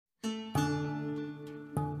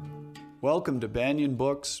Welcome to Banyan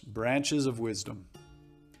Books, Branches of Wisdom,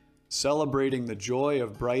 celebrating the joy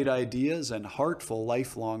of bright ideas and heartful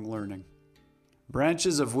lifelong learning.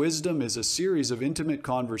 Branches of Wisdom is a series of intimate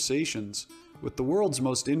conversations with the world's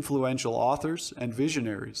most influential authors and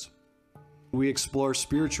visionaries. We explore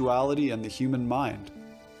spirituality and the human mind,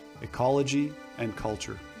 ecology and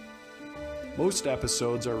culture. Most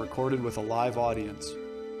episodes are recorded with a live audience.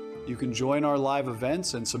 You can join our live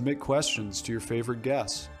events and submit questions to your favorite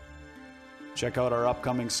guests. Check out our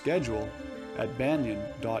upcoming schedule at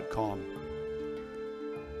banyan.com.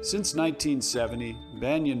 Since 1970,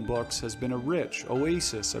 Banyan Books has been a rich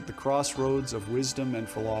oasis at the crossroads of wisdom and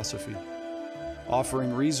philosophy,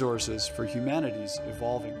 offering resources for humanity's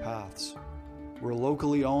evolving paths. We're a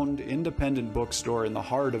locally owned, independent bookstore in the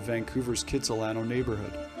heart of Vancouver's Kitsilano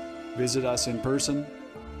neighborhood. Visit us in person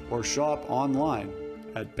or shop online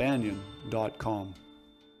at banyan.com.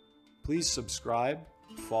 Please subscribe,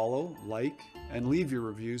 follow, like, and leave your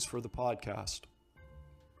reviews for the podcast.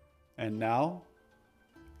 And now,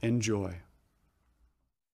 enjoy.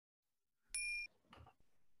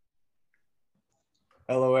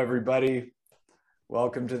 Hello, everybody.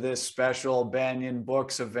 Welcome to this special Banyan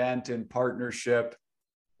Books event in partnership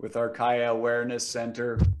with Archaea Awareness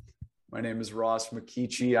Center. My name is Ross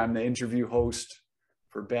McKeechee. I'm the interview host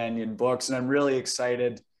for Banyan Books, and I'm really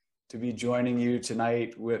excited to be joining you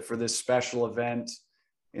tonight for this special event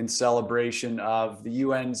in celebration of the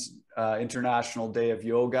UN's International Day of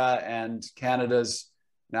Yoga and Canada's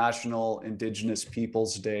National Indigenous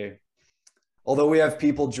Peoples Day. Although we have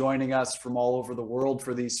people joining us from all over the world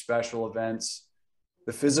for these special events,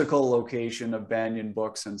 the physical location of Banyan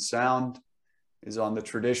Books and Sound is on the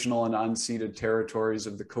traditional and unceded territories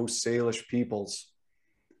of the Coast Salish peoples,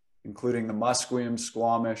 including the Musqueam,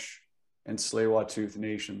 Squamish, and Tsleil-Waututh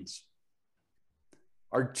nations.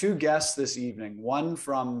 Our two guests this evening, one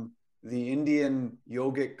from the Indian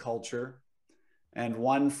yogic culture and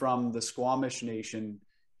one from the Squamish Nation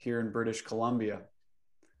here in British Columbia.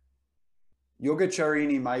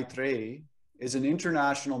 Yogacharini Maitreyi is an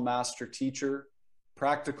international master teacher,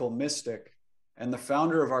 practical mystic, and the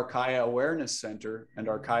founder of Archaea Awareness Center and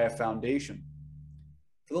Archaea Foundation.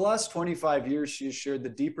 For the last 25 years, she has shared the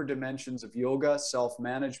deeper dimensions of yoga,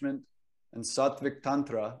 self-management, and Sattvic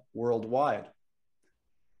Tantra worldwide.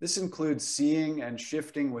 This includes seeing and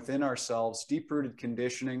shifting within ourselves deep-rooted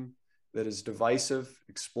conditioning that is divisive,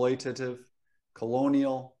 exploitative,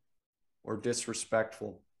 colonial, or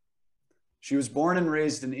disrespectful. She was born and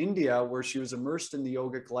raised in India, where she was immersed in the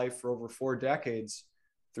yogic life for over 4 decades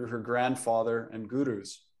through her grandfather and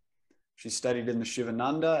gurus. She studied in the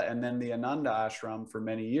Shivananda and then the Ananda ashram for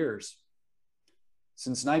many years.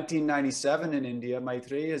 Since 1997 in India,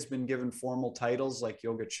 Maitreyi has been given formal titles like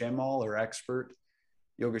Yoga Chemal or Expert,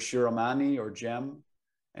 Yoga Shiromani or Gem,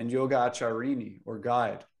 and Yoga Acharini or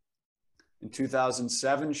Guide. In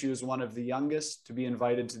 2007, she was one of the youngest to be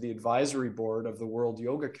invited to the advisory board of the World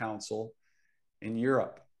Yoga Council in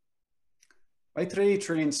Europe. Maitreyi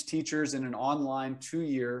trains teachers in an online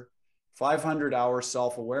 2-year, 500-hour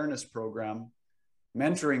self-awareness program,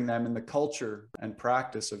 mentoring them in the culture and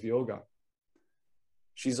practice of yoga.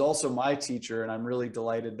 She's also my teacher, and I'm really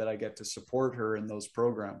delighted that I get to support her in those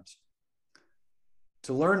programs.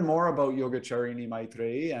 To learn more about Yogacharini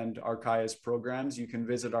Maitreyi and Archaea's programs, you can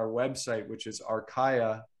visit our website, which is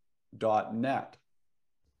archaea.net.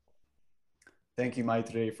 Thank you,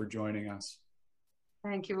 Maitreyi, for joining us.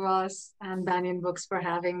 Thank you, Ross, and Banyan Books for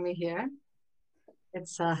having me here.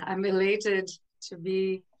 I'm elated to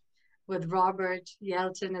be with Robert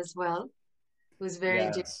Yelton as well, who's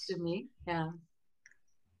very dear to me. Yeah.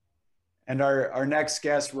 And our next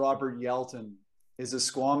guest, Robert Yelton, is a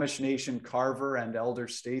Squamish Nation carver and elder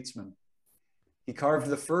statesman. He carved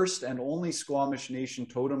the first and only Squamish Nation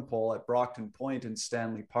totem pole at Brockton Point in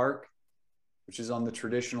Stanley Park, which is on the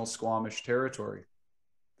traditional Squamish territory.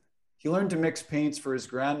 He learned to mix paints for his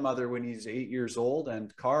grandmother when he was 8 years old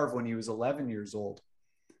and carve when he was 11 years old.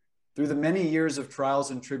 Through the many years of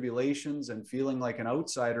trials and tribulations and feeling like an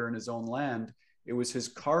outsider in his own land, it was his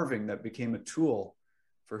carving that became a tool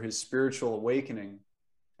for his spiritual awakening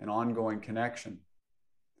and ongoing connection.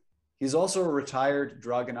 He's also a retired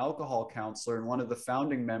drug and alcohol counselor and one of the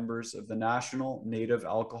founding members of the National Native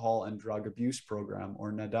Alcohol and Drug Abuse Program,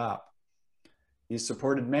 or NADAP. He's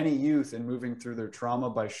supported many youth in moving through their trauma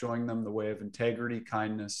by showing them the way of integrity,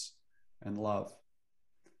 kindness, and love.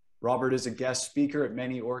 Robert is a guest speaker at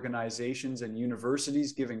many organizations and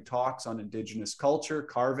universities, giving talks on Indigenous culture,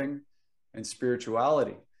 carving, and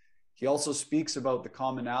spirituality. He also speaks about the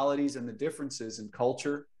commonalities and the differences in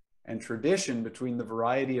culture and tradition between the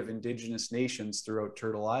variety of Indigenous nations throughout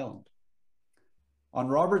Turtle Island. On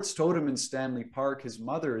Robert's totem in Stanley Park, his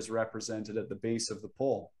mother is represented at the base of the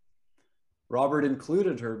pole. Robert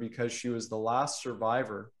included her because she was the last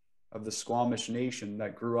survivor of the Squamish Nation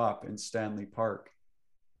that grew up in Stanley Park,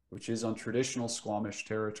 which is on traditional Squamish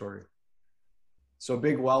territory. So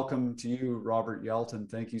big welcome to you, Robert Yelton.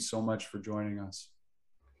 Thank you so much for joining us.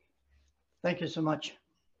 Thank you so much.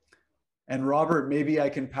 And Robert, maybe I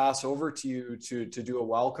can pass over to you to do a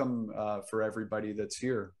welcome for everybody that's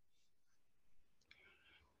here.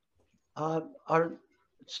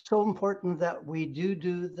 It's so important that we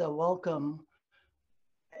do the welcome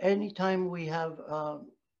anytime we have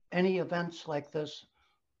any events like this.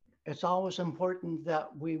 It's always important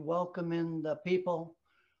that we welcome in the people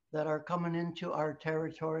that are coming into our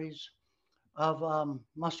territories of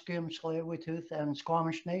Musqueam, Tsleil-Waututh, and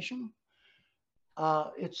Squamish Nation.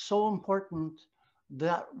 It's so important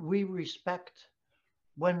that we respect.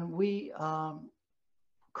 When we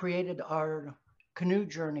created our canoe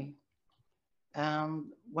journey, and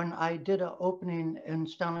when I did an opening in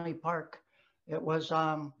Stanley Park, it was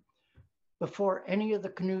before any of the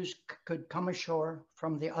canoes could come ashore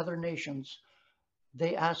from the other nations,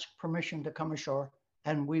 they asked permission to come ashore,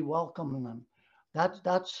 and we welcome them.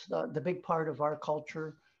 That's the big part of our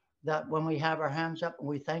culture, that when we have our hands up and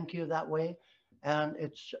we thank you that way, and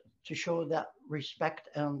it's to show that respect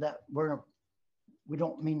and that we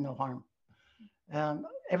don't mean no harm. And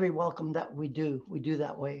every welcome that we do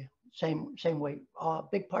that way, same way,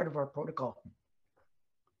 big part of our protocol.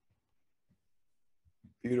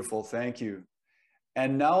 Beautiful, thank you.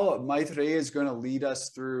 And now Maitreyi is going to lead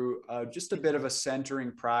us through just a bit of a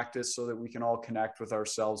centering practice so that we can all connect with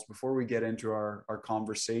ourselves before we get into our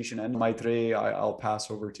conversation. And Maitreyi, I'll pass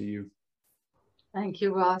over to you. Thank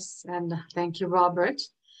you, Ross, and thank you, Robert.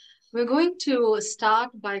 We're going to start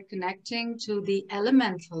by connecting to the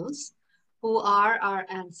elementals who are our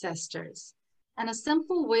ancestors. And a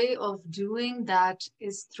simple way of doing that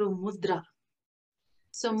is through mudra.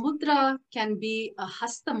 So mudra can be a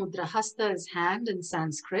hasta mudra. Hasta is hand in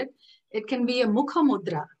Sanskrit. It can be a mukha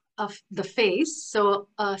mudra of the face. So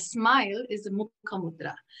a smile is a mukha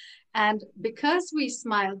mudra. And because we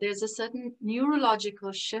smile, there's a certain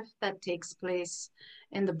neurological shift that takes place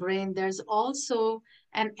in the brain. There's also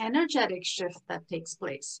an energetic shift that takes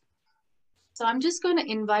place. So I'm just going to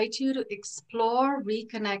invite you to explore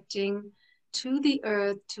reconnecting to the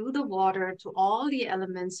earth, to the water, to all the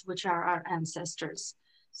elements which are our ancestors.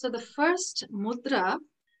 So the first mudra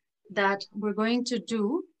that we're going to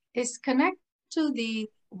do is connect to the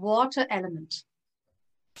water element.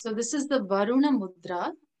 So this is the Varuna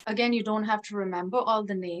mudra. Again, you don't have to remember all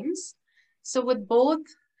the names. So with both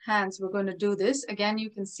hands, we're going to do this. Again, you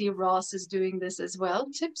can see Ross is doing this as well.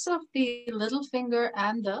 Tips of the little finger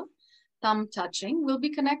and the thumb touching. We'll be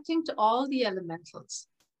connecting to all the elementals.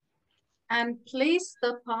 And place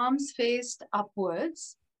the palms faced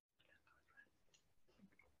upwards.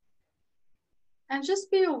 And just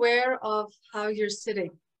be aware of how you're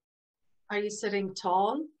sitting. Are you sitting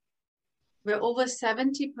tall? We're over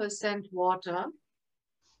 70% water.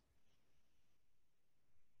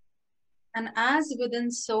 And as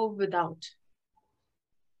within, so without.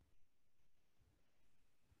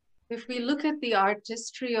 If we look at the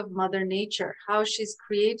artistry of Mother Nature, how she's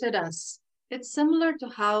created us, it's similar to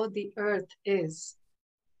how the earth is.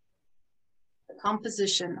 The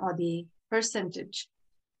composition or the percentage.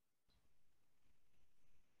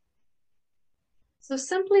 So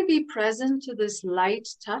simply be present to this light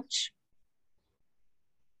touch,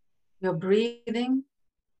 your breathing,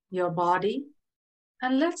 your body,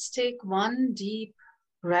 and let's take one deep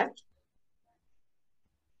breath.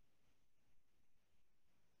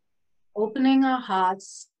 Opening our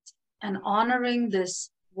hearts and honoring this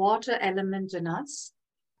water element in us.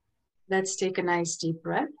 Let's take a nice deep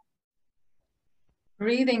breath.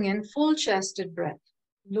 Breathing in full chested breath,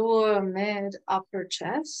 lower, mid, upper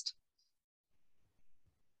chest.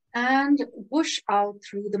 And whoosh out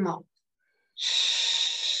through the mouth.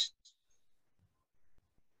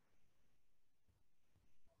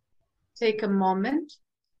 Take a moment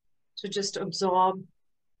to just absorb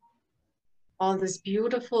all this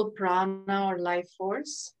beautiful prana or life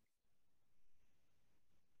force.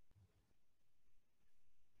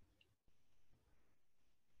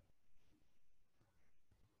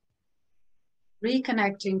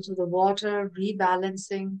 Reconnecting to the water,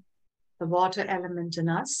 rebalancing the water element in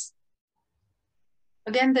us.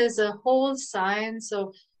 Again, there's a whole science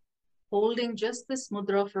of holding just this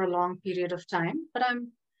mudra for a long period of time, but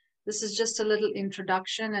this is just a little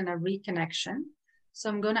introduction and a reconnection. So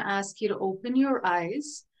I'm going to ask you to open your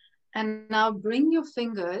eyes and now bring your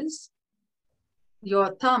fingers,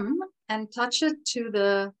 your thumb, and touch it to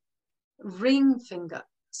the ring finger.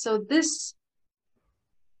 So this,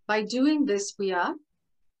 by doing this, we are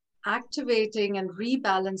activating and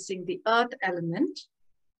rebalancing the earth element.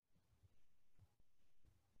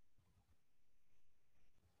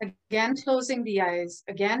 Again, closing the eyes,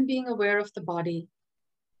 again, being aware of the body,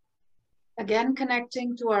 again,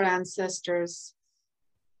 connecting to our ancestors,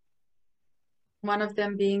 one of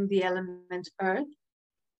them being the element earth.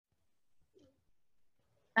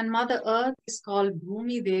 And Mother Earth is called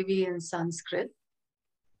Bhumi Devi in Sanskrit.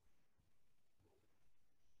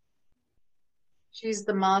 She's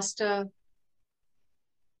the master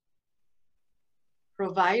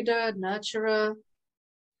provider, nurturer,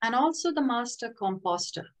 and also the master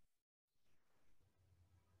composter.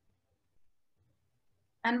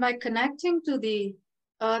 And by connecting to the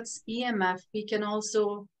Earth's EMF, we can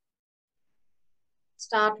also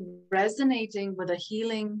start resonating with a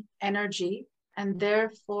healing energy and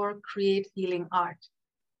therefore create healing art.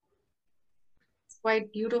 It's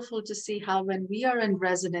quite beautiful to see how when we are in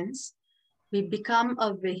resonance, we become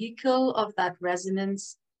a vehicle of that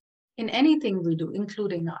resonance in anything we do,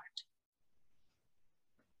 including art.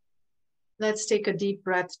 Let's take a deep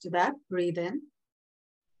breath to that. Breathe in.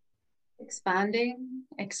 Expanding,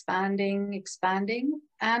 expanding, expanding,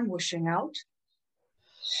 and whooshing out.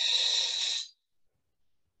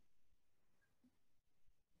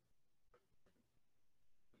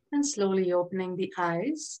 And slowly opening the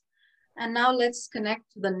eyes. And now let's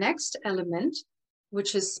connect to the next element,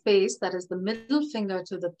 which is space. That is the middle finger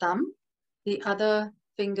to the thumb. The other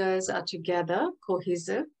fingers are together,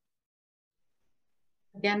 cohesive.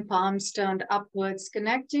 Again, palms turned upwards,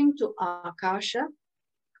 connecting to Akasha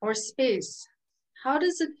or space. How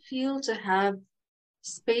does it feel to have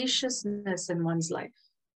spaciousness in one's life?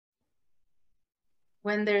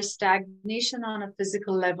 When there's stagnation on a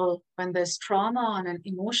physical level, when there's trauma on an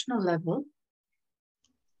emotional level,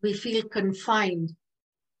 we feel confined,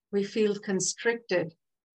 we feel constricted.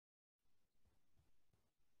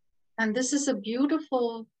 And this is a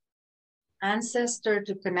beautiful ancestor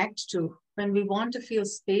to connect to when we want to feel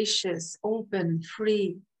spacious, open,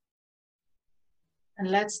 free. And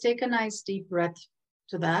let's take a nice deep breath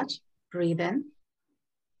to that. Breathe in.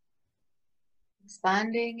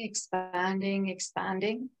 Expanding, expanding,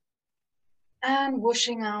 expanding. And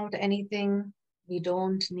whooshing out anything we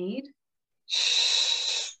don't need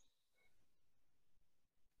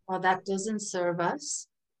or that doesn't serve us.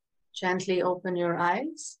 Gently open your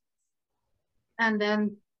eyes. And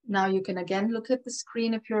then now you can again look at the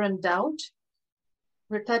screen if you're in doubt.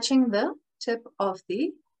 We're touching the tip of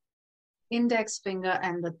the index finger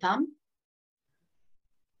and the thumb.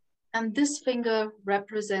 And this finger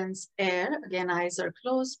represents air. Again, eyes are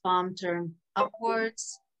closed, palm turned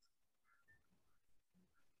upwards.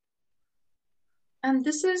 And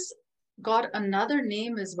this has got another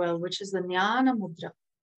name as well, which is the Jnana Mudra.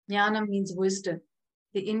 Jnana means wisdom.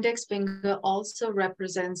 The index finger also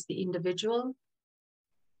represents the individual.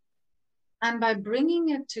 And by bringing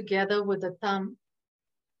it together with the thumb,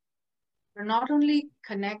 we're not only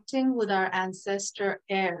connecting with our ancestor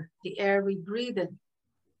air, the air we breathe in,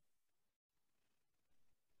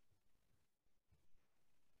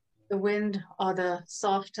 the wind or the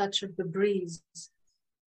soft touch of the breeze.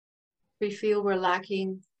 We feel we're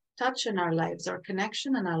lacking touch in our lives or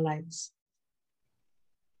connection in our lives.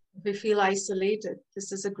 If we feel isolated,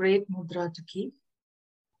 this is a great mudra to keep.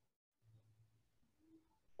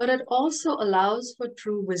 But it also allows for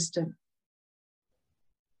true wisdom,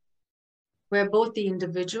 where both the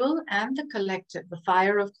individual and the collective, the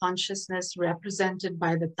fire of consciousness represented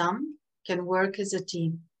by the thumb, can work as a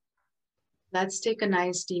team. Let's take a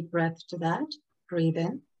nice deep breath to that. Breathe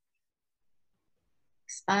in.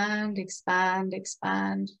 Expand, expand,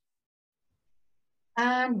 expand.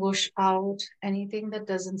 And whoosh out anything that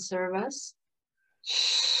doesn't serve us.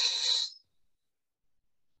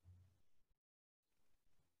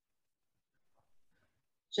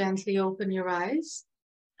 Gently open your eyes.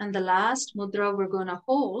 And the last mudra we're going to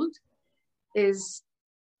hold is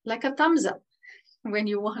like a thumbs up. When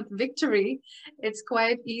you want victory, it's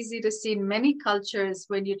quite easy to see in many cultures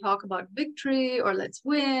when you talk about victory or let's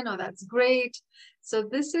win or that's great. So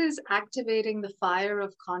this is activating the fire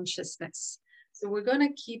of consciousness. So we're going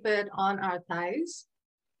to keep it on our thighs.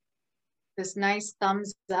 This nice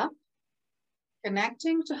thumbs up,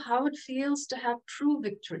 connecting to how it feels to have true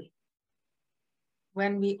victory.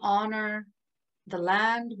 When we honor the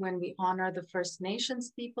land, when we honor the First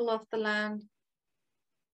Nations people of the land,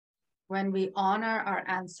 when we honor our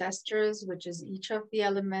ancestors, which is each of the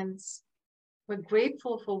elements, we're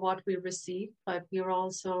grateful for what we receive, but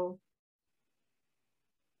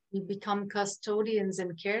we become custodians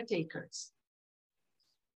and caretakers.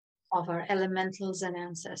 of our elementals and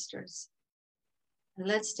ancestors. And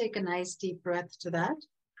let's take a nice deep breath to that.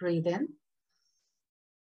 Breathe in.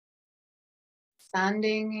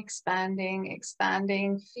 Expanding, expanding,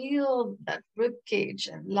 expanding. Feel that rib cage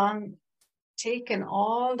and lung take in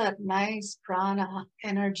all that nice prana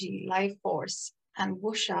energy, life force, and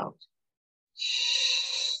whoosh out.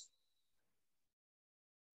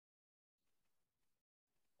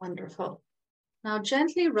 Wonderful. Now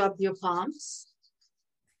gently rub your palms,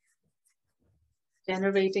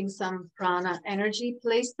 generating some prana energy.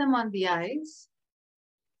 Place them on the eyes,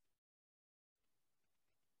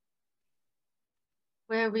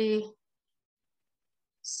 where we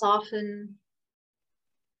soften,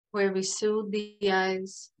 where we soothe the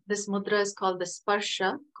eyes. This mudra is called the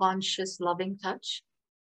sparsha, conscious loving touch.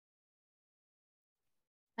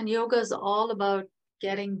 And yoga is all about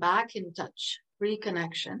getting back in touch,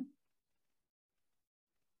 reconnection,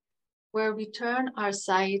 where we turn our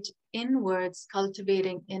sight inwards,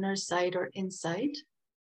 cultivating inner sight or insight.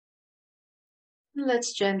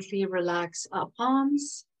 Let's gently relax our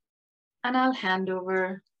palms, and I'll hand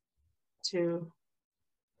over to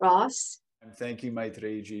Ross. Thank you,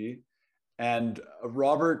 Maitreyi. And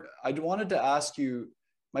Robert, I wanted to ask you,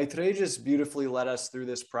 Maitreyi just beautifully led us through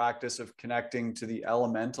this practice of connecting to the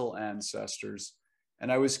elemental ancestors.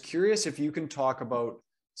 And I was curious if you can talk about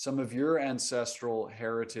some of your ancestral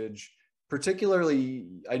heritage. Particularly,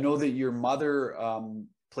 I know that your mother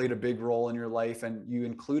played a big role in your life, and you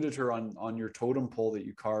included her on your totem pole that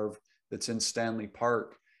you carved that's in Stanley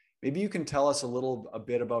Park. Maybe you can tell us a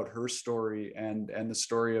bit about her story and the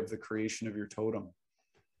story of the creation of your totem.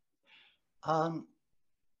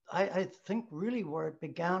 I think really where it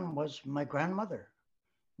began was my grandmother,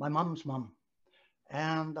 my mom's mom.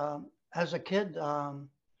 And as a kid,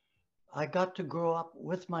 I got to grow up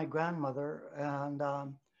with my grandmother, and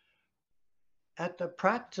at the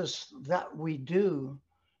practice that we do,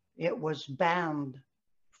 it was banned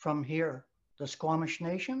from here, the Squamish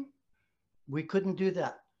Nation. We couldn't do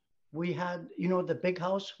that. We had, you know, the big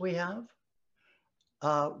house we have,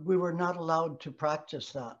 we were not allowed to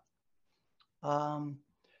practice that.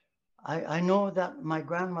 I know that my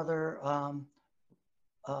grandmother,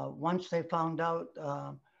 once they found out,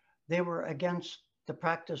 they were against the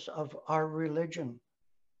practice of our religion,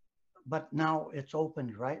 but now it's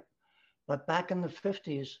opened, right? But back in the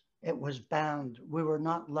 50s, it was banned. We were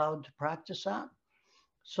not allowed to practice that.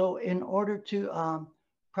 So in order to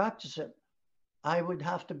practice it, I would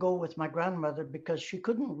have to go with my grandmother because she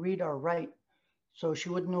couldn't read or write. So she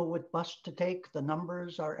wouldn't know what bus to take, the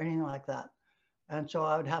numbers or anything like that. And so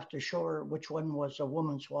I would have to show her which one was a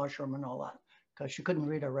woman's washroom and all that, because she couldn't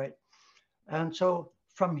read or write. And so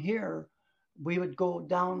from here, we would go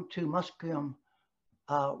down to Musqueam,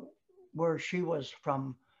 where she was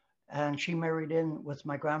from, and she married in with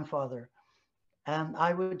my grandfather. And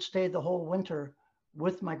I would stay the whole winter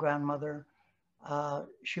with my grandmother.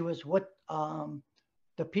 She was what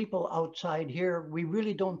the people outside here, we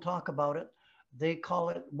really don't talk about it. They call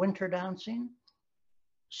it winter dancing,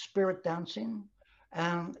 spirit dancing,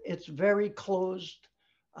 and it's very closed.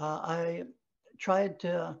 I tried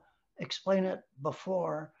to explain it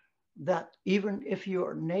before that even if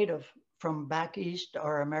you're native from back east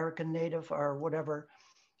or American native or whatever,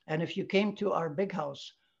 and if you came to our big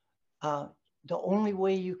house, the only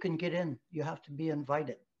way you can get in, you have to be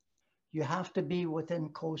invited. You have to be within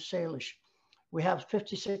Coast Salish. We have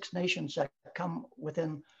 56 nations that come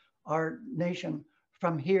within our nation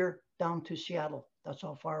from here down to Seattle. That's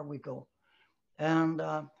how far we go. And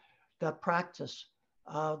the practice,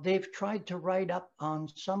 they've tried to write up on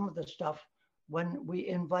some of the stuff when we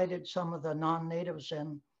invited some of the non-natives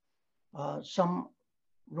in. Some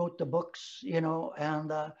wrote the books, you know,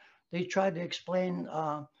 and they tried to explain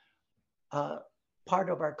part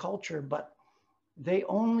of our culture, but they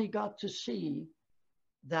only got to see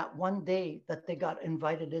that one day that they got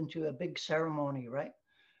invited into a big ceremony, right?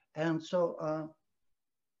 And so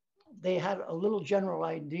they had a little general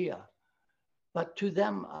idea, but to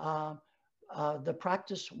them, the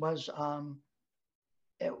practice was,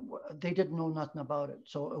 they didn't know nothing about it,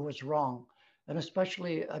 so it was wrong. And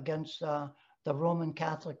especially against the Roman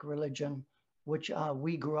Catholic religion, which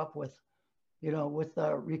we grew up with, you know, with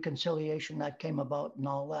the reconciliation that came about and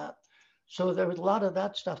all that. So there was a lot of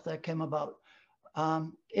that stuff that came about.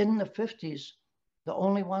 In the 50s, the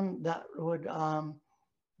only one that would,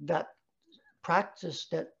 that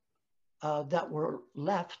practiced it, that were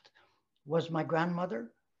left was my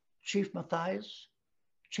grandmother, Chief Matthias,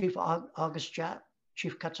 Chief August Jat,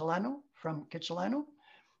 Chief Kitsilano from Kitsilano,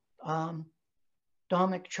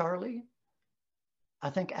 Dominic Charlie, I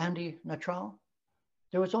think Andy Natral.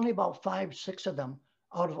 There was only about 5, 6 of them.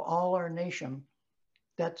 out of all our nation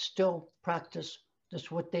that still practice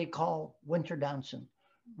this, what they call winter dancing.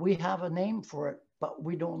 We have a name for it, but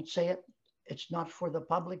we don't say it. It's not for the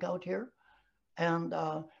public out here. And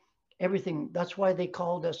everything, that's why they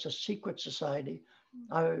called us a secret society.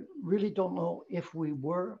 I really don't know if we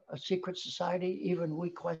were a secret society, even we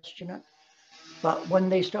question it. But when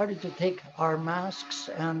they started to take our masks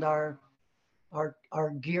and our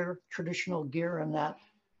gear, traditional gear and that,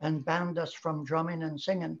 and banned us from drumming and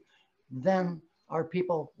singing, then our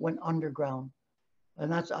people went underground.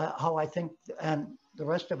 And that's how I think, and the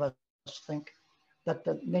rest of us think, that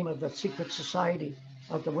the name of the secret society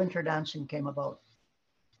of the winter dancing came about.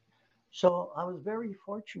 So I was very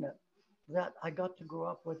fortunate that I got to grow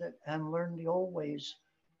up with it and learn the old ways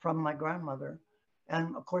from my grandmother.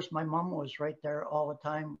 And of course, my mom was right there all the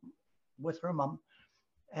time with her mom.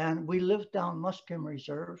 And we lived down Musqueam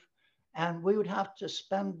Reserve, and we would have to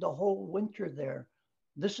spend the whole winter there.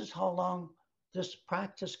 This is how long this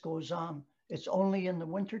practice goes on. It's only in the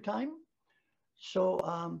wintertime.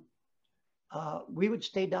 So we would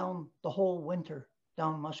stay down the whole winter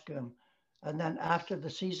down Musqueam. And then after the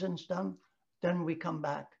season's done, then we come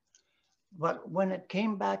back. But when it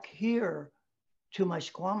came back here to my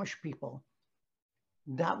Squamish people,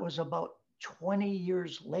 that was about 20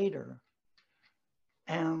 years later.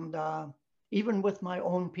 And even with my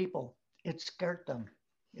own people, it scared them.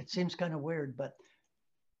 It seems kind of weird, but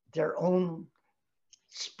their own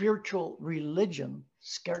spiritual religion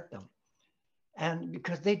scared them. And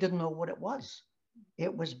because they didn't know what it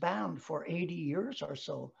was banned for 80 years or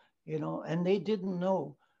so, you know, and they didn't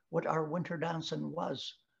know what our winter dancing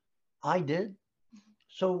was. I did.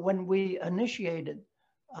 So when we initiated,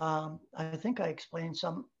 I think I explained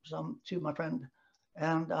some to my friend,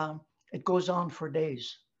 and it goes on for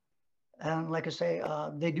days. And like I say,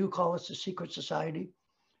 they do call us a secret society.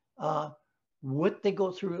 What they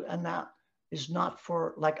go through, and that is not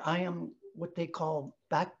for, like, I am what they call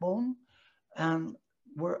backbone, and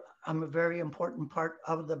I'm a very important part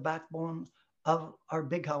of the backbone of our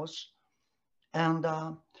big house. And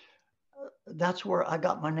that's where I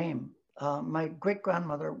got my name. My great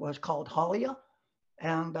grandmother was called Halia,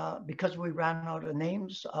 and because we ran out of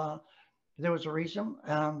names, there was a reason.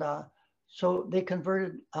 And so they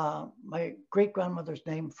converted my great grandmother's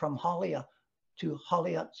name from Halia to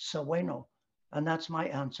Halia Saweno, and that's my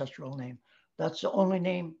ancestral name. That's the only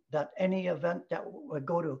name that any event that would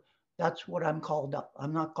go to, that's what I'm called up.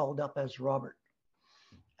 I'm not called up as Robert.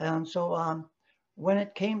 And so when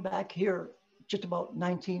it came back here, just about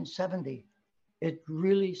 1970, it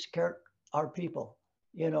really scared our people,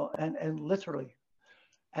 you know, and literally.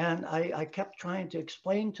 And I kept trying to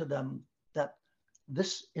explain to them that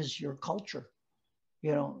this is your culture,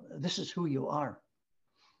 you know, this is who you are.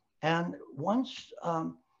 And once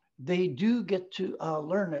they do get to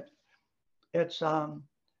learn it, it's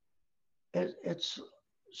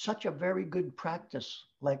such a very good practice,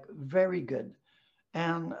 like very good.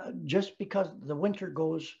 And just because the winter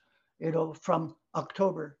goes, you know, from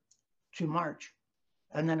October to March,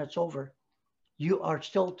 and then it's over, you are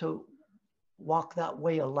still to walk that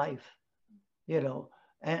way of life, you know,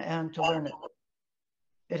 and to learn it.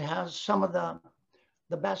 It has some of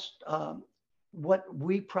the best, what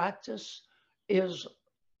we practice is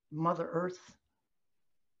Mother Earth.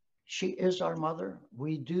 She is our mother.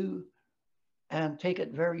 We do and take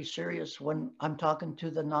it very serious when I'm talking to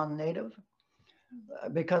the non-native,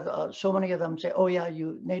 because so many of them say, oh yeah,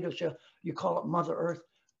 you natives, you call it Mother Earth.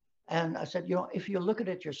 And I said, you know, if you look at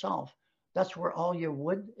it yourself, that's where all your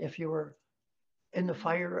wood, if you were in the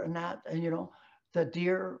fire and that, and you know, the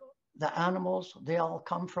deer, the animals, they all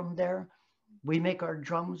come from there. We make our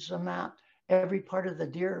drums and that. Every part of the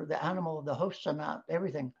deer, the animal, the hoofs and that,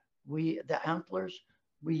 everything, the antlers,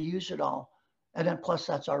 we use it all. And then plus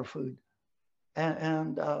that's our food.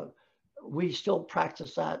 And we still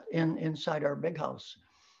practice that inside our big house.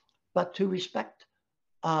 But to respect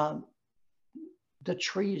the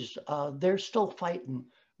trees, they're still fighting.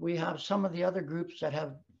 We have some of the other groups that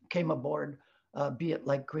have came aboard, be it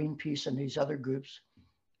like Greenpeace and these other groups.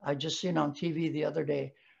 I just seen on TV the other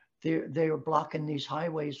day, they were blocking these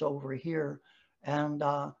highways over here, and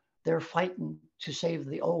they're fighting to save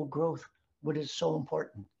the old growth, which is so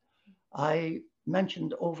important. I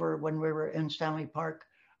mentioned over when we were in Stanley Park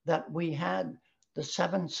that we had the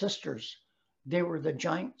Seven Sisters. They were the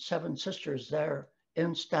giant Seven Sisters there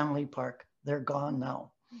in Stanley Park. They're gone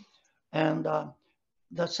now. And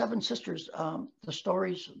the Seven Sisters, the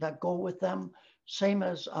stories that go with them, same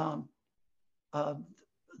as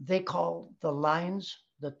they call the lines,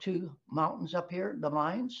 the two mountains up here, the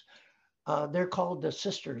lines, they're called the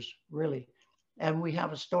sisters, really. And we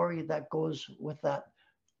have a story that goes with that.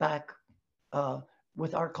 back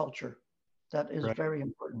with our culture. That is very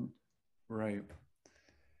important. Right.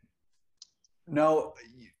 Now,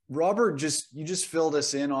 Robert, you just filled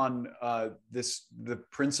us in on the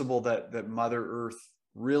principle that Mother Earth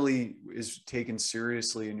really is taken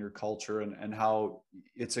seriously in your culture, and how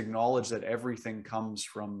it's acknowledged that everything comes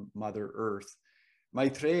from Mother Earth.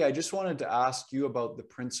 Maitreyi, I just wanted to ask you about the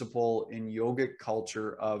principle in yogic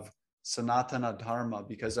culture of Sanatana Dharma,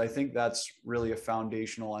 because I think that's really a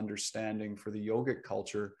foundational understanding for the yogic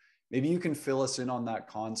culture. Maybe you can fill us in on that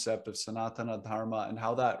concept of Sanatana Dharma and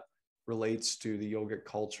how that relates to the yogic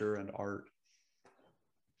culture and art.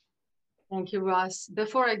 Thank you, Ross.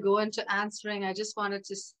 Before I go into answering, I just wanted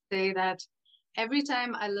to say that every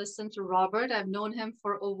time I listen to Robert, I've known him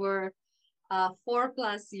for over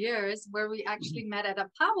 4+ years, where we actually met at a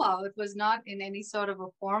powwow. It was not in any sort of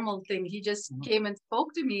a formal thing. He just came and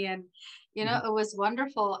spoke to me, and it was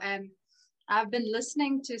wonderful. And I've been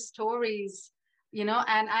listening to stories,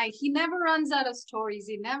 and he never runs out of stories.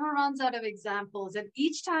 He never runs out of examples. And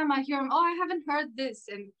each time I hear him, oh, I haven't heard this.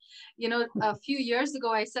 And, a few years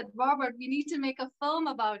ago, I said, Robert, we need to make a film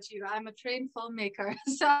about you. I'm a trained filmmaker.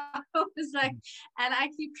 So I was like, and I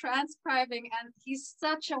keep transcribing, and he's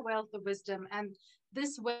such a wealth of wisdom. And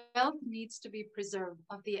this wealth needs to be preserved,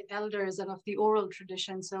 of the elders and of the oral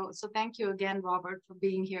tradition. So thank you again, Robert, for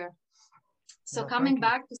being here. So coming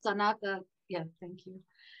back to Sanatana, thank you.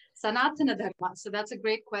 Sanatana Dharma. So that's a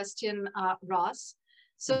great question, Ross.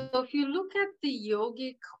 So if you look at the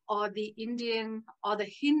yogic or the Indian or the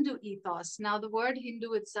Hindu ethos, now the word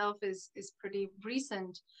Hindu itself is pretty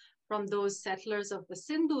recent from those settlers of the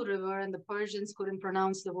Sindhu River, and the Persians couldn't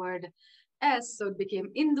pronounce the word S, so it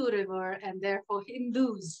became Indus River, and therefore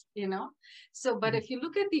Hindus, So, but if you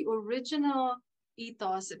look at the original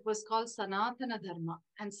ethos, it was called Sanatana Dharma,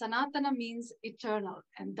 and Sanatana means eternal,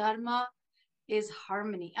 and Dharma is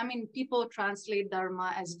harmony. I mean, people translate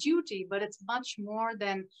dharma as duty, but it's much more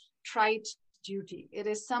than trite duty. It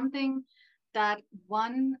is something that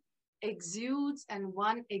one exudes and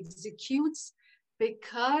one executes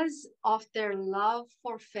because of their love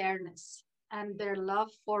for fairness and their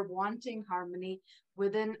love for wanting harmony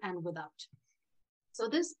within and without. So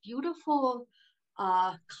this beautiful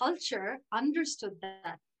culture understood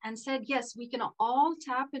that and said, yes, we can all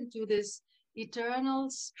tap into this eternal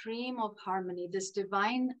stream of harmony, this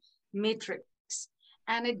divine matrix.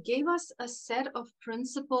 And it gave us a set of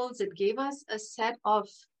principles, it gave us a set of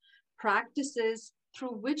practices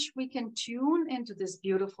through which we can tune into this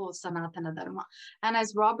beautiful Sanatana Dharma. And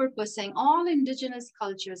as Robert was saying, all indigenous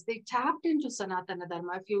cultures, they tapped into Sanatana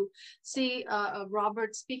Dharma. If you see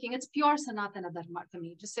Robert speaking, it's pure Sanatana Dharma to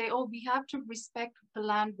me, to say, oh, we have to respect the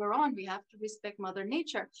land we're on, we have to respect Mother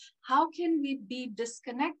Nature. How can we be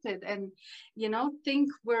disconnected and, think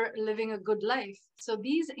we're living a good life? So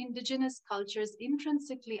these indigenous cultures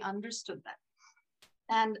intrinsically understood that.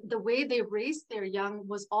 And the way they raised their young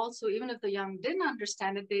was also, even if the young didn't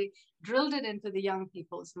understand it, they drilled it into the young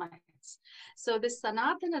people's minds. So this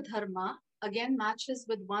Sanatana Dharma, again, matches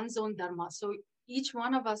with one's own Dharma. So each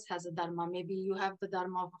one of us has a Dharma. Maybe you have the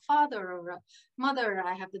Dharma of a father or a mother.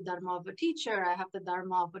 I have the Dharma of a teacher. I have the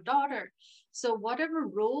Dharma of a daughter. So whatever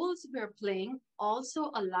roles we're playing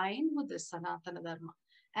also align with the Sanatana Dharma.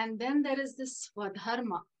 And then there is this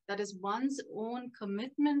Swadharma, that is one's own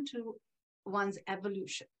commitment to one's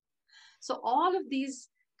evolution. So all of these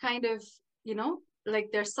kind of, like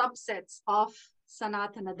they're subsets of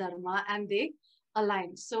Sanatana Dharma, and they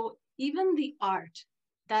align. So even the art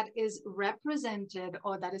that is represented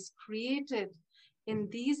or that is created in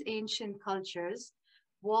these ancient cultures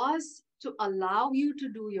was to allow you to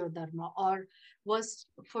do your Dharma, or was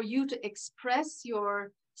for you to express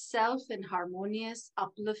yourself in harmonious,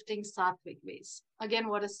 uplifting, sattvic ways. Again,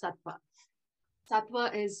 what is sattva?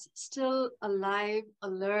 Sattva is still alive,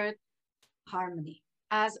 alert, harmony,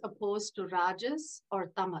 as opposed to rajas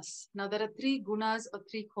or tamas. Now, there are 3 gunas or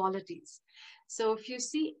 3 qualities. So if you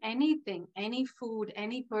see anything, any food,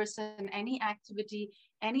 any person, any activity,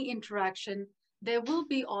 any interaction, there will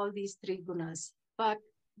be all these 3 gunas. But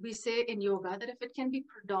we say in yoga that if it can be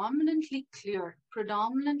predominantly clear,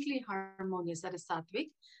 predominantly harmonious, that is sattvic,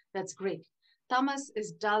 that's great. Tamas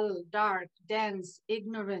is dull, dark, dense,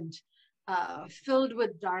 ignorant, filled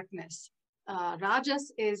with darkness.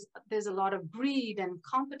 Rajas is, there's a lot of greed and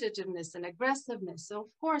competitiveness and aggressiveness. So of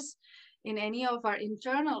course, in any of our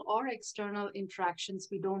internal or external interactions,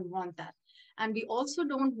 we don't want that. And we also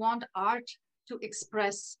don't want art to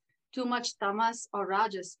express too much tamas or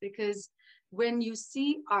rajas, because when you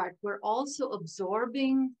see art, we're also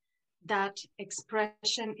absorbing that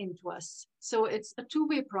expression into us. So it's a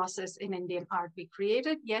 2-way process in Indian art. We create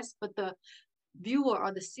it, yes, but the viewer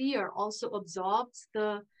or the seer also absorbs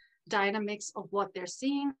the dynamics of what they're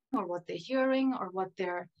seeing or what they're hearing or what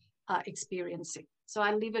they're experiencing. So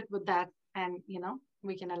I'll leave it with that, and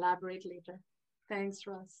we can elaborate later. Thanks,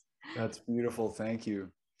 Ross. That's beautiful. Thank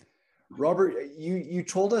you. Robert, you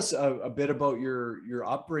told us a bit about your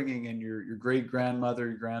upbringing and your great grandmother,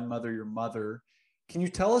 your grandmother, your mother. Can you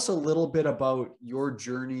tell us a little bit about your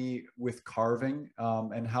journey with carving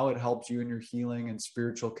and how it helped you in your healing and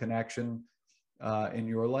spiritual connection in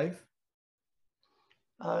your life?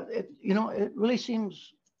 It really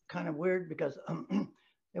seems kind of weird because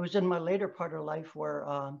it was in my later part of life where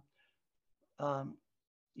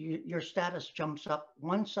your status jumps up.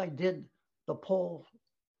 Once I did the pole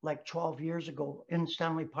like 12 years ago in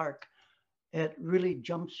Stanley Park, it really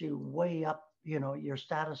jumps you way up, your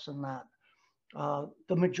status in that.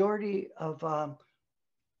 The majority of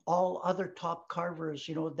all other top carvers,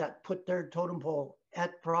 that put their totem pole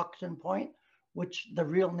at Brockton Point, which the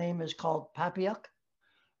real name is called Papiak.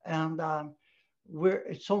 And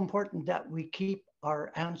it's so important that we keep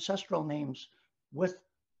our ancestral names with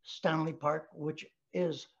Stanley Park, which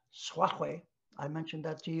is Swahwe. I mentioned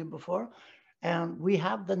that to you before. And we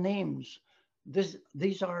have the names.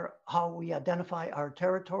 These are how we identify our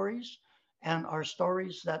territories and our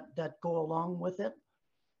stories that go along with it.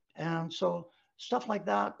 And so stuff like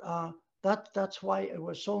that, that's why it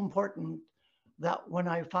was so important that when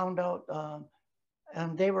I found out,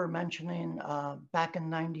 and they were mentioning back in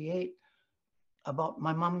 '98 about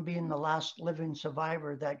my mom being the last living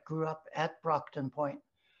survivor that grew up at Brockton Point.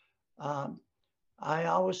 I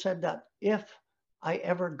always said that if I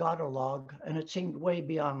ever got a log, and it seemed way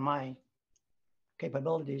beyond my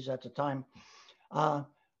capabilities at the time,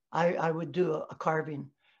 I would do a carving.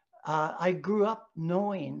 I grew up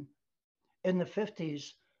knowing in the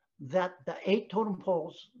 50s that the 8 totem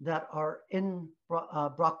poles that are in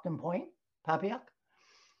Brockton Point, Papiak,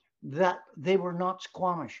 that they were not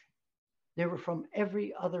Squamish. They were from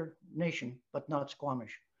every other nation, but not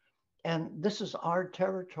Squamish. And this is our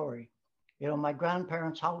territory. My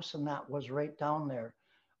grandparents' house and that was right down there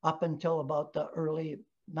up until about the early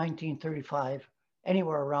 1935,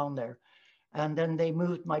 anywhere around there. And then they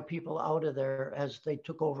moved my people out of there as they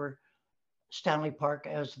took over Stanley Park,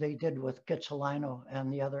 as they did with Kitsilano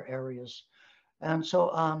and the other areas. And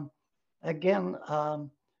so, again,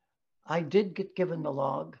 I did get given the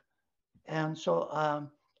log. And so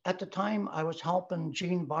at the time, I was helping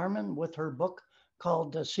Jean Barman with her book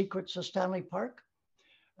called The Secrets of Stanley Park.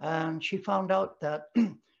 And she found out that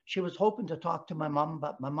she was hoping to talk to my mom,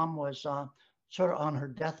 but my mom was sort of on her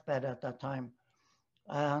deathbed at that time.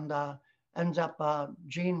 And ends up,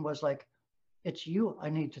 Jean was like, "It's you I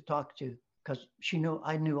need to talk to," because she knew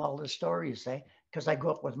I knew all the stories, because I grew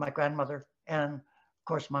up with my grandmother and, of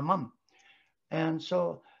course, my mom. And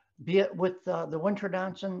so, be it with the winter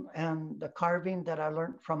dancing and the carving that I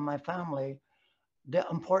learned from my family, the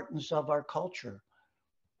importance of our culture.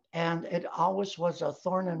 And it always was a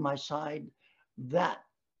thorn in my side that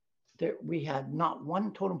we had not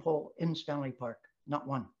one totem pole in Stanley Park, not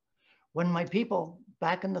one. When my people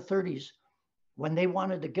back in the 30s, when they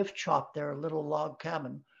wanted to gift shop their little log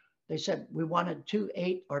cabin, they said we wanted 2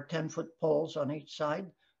 8 or 10-foot poles on each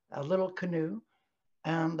side, a little canoe,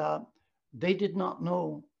 and they did not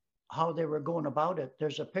know how they were going about it.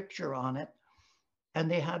 There's a picture on it,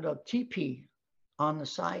 and they had a teepee on the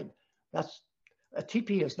side. A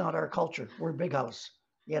teepee is not our culture. We're big house,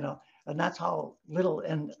 and that's how little,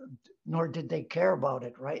 and nor did they care about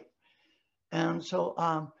it, right? And so,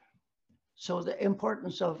 so the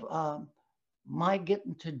importance of my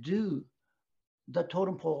getting to do the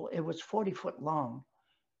totem pole, it was 40 foot long.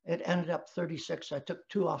 It ended up 36. I took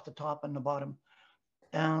 2 off the top and the bottom.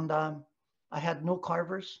 And I had no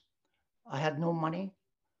carvers. I had no money.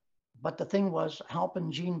 But the thing was,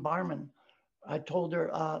 helping Jean Barman, I told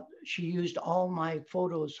her she used all my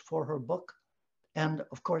photos for her book. And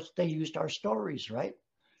of course, they used our stories, right?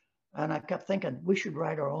 And I kept thinking, we should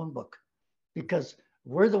write our own book, because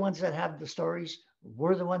we're the ones that have the stories.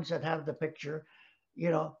 We're the ones that have the picture,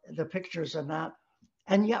 the pictures and that.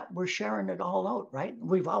 And yet we're sharing it all out, right?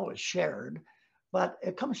 We've always shared, but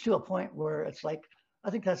it comes to a point where it's like, I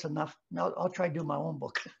think that's enough. Now I'll try to do my own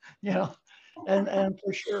book, and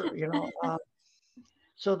for sure,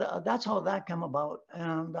 so that's how that came about.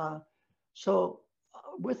 And so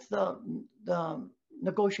with the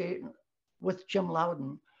negotiating with Jim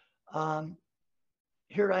Loudon,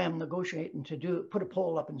 here I am negotiating to put a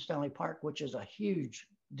pole up in Stanley Park, which is a huge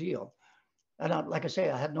deal. And like I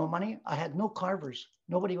say, I had no money. I had no carvers.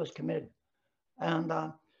 Nobody was committed. And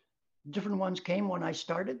different ones came when I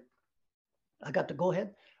started. I got to go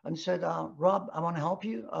ahead and said, "Rob, I want to help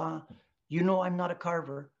you. you know, I'm not a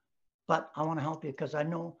carver, but I want to help you because I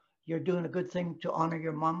know you're doing a good thing to honor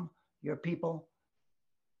your mom, your people,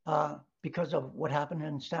 because of what happened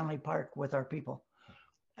in Stanley Park with our people.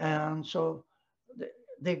 And so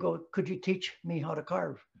they go, could you teach me how to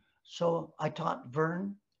carve? So I taught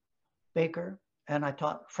Vern Baker and I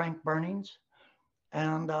taught Frank Burnings.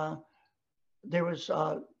 And there was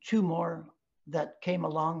two more that came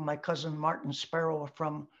along, my cousin Martin Sparrow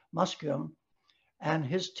from Musqueam and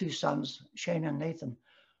his two sons, Shane and Nathan.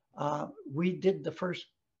 We did the first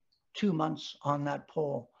 2 months on that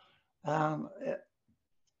pole.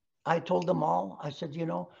 I told them all, I said, you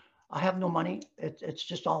know, I have no money. It's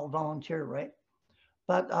just all volunteer, right?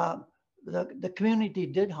 But the community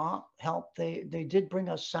did help. They did bring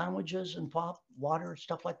us sandwiches and pop, water,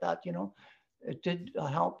 stuff like that, you know. It did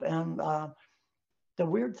help. And the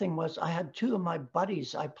weird thing was I had two of my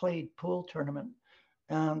buddies, I played pool tournament,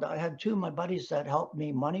 and I had two of my buddies that helped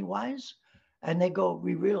me money-wise. And they go,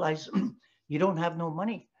 we realize you don't have no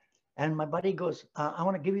money. And my buddy goes, I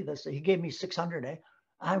want to give you this. He gave me 600, eh?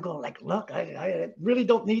 I'm going like, look, I really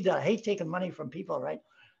don't need that. I hate taking money from people, right?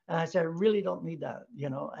 And I said, I really don't need that, you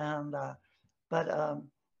know. And but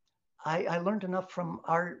I learned enough from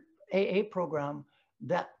our AA program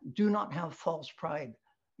that do not have false pride.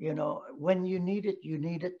 You know, when you need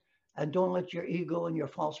it, and don't let your ego and your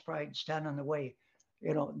false pride stand in the way.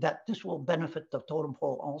 You know, that this will benefit the totem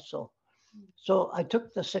pole also. So I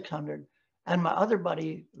took the 600, and my other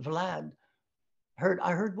buddy Vlad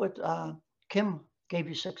I heard what Kim gave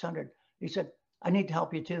you 600. He said, I need to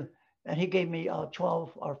help you too. And he gave me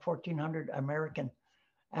 12 or 1400 American.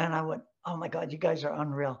 And I went, oh my God, you guys are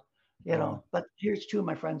unreal, you know. But here's two of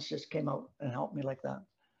my friends just came out and helped me like that.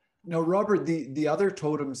 No, Robert, the other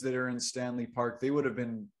totems that are in Stanley Park, they would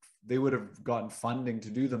have gotten funding to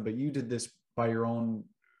do them, but you did this by your own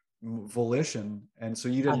volition, and so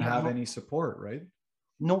you didn't have any support, right?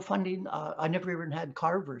 No funding. I never even had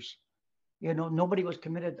carvers. You know, nobody was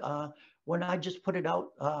committed. When I just put it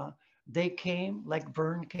out, they came, like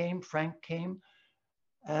Vern came, Frank came,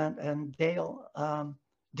 and Dale,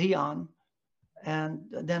 Dion. And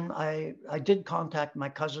then I did contact my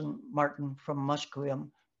cousin Martin from Musqueam,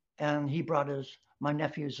 and he brought my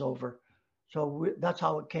nephews over. So that's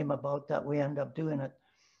how it came about that we ended up doing it.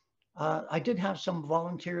 I did have some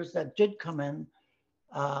volunteers that did come in,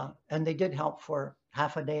 and they did help for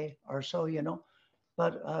half a day or so, you know.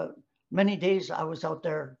 But many days I was out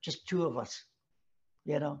there, just two of us.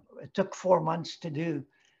 You know, it took 4 months to do.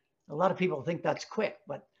 A lot of people think that's quick,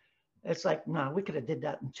 but it's like, no, we could have did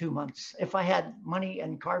that in 2 months. If I had money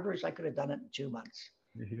and carvers, I could have done it in 2 months,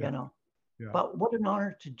 you know. Yeah. But what an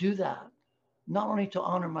honor to do that, not only to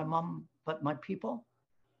honor my mom, but my people.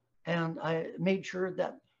 And I made sure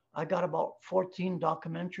that I got about 14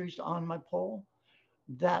 documentaries on my pole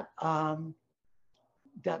that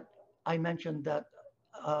that I mentioned that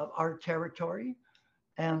our territory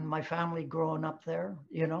and my family growing up there,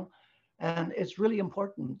 you know, and it's really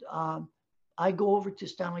important. I go over to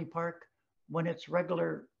Stanley Park when it's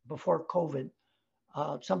regular before COVID,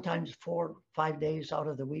 sometimes 4 or 5 days out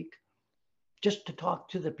of the week, just to talk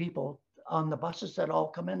to the people on the buses that all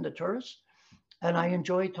come in, the tourists. And I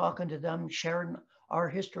enjoy talking to them, sharing our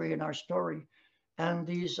history and our story. And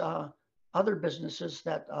these other businesses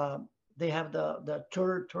that they have the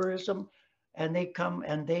tourism, and they come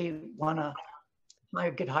and they want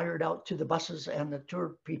to get hired out to the buses and the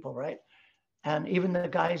tour people, right? And even the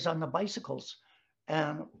guys on the bicycles.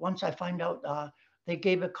 And once I find out, they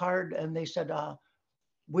gave a card and they said,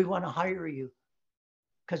 we want to hire you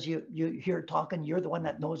because you hear talking, you're the one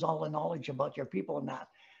that knows all the knowledge about your people and that.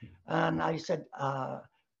 And I said,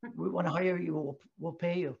 we want to hire you, we'll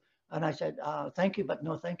pay you. And I said, thank you, but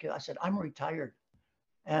no thank you. I said, I'm retired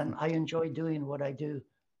and I enjoy doing what I do.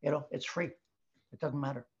 You know, it's free. It doesn't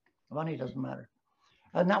matter. Money doesn't matter.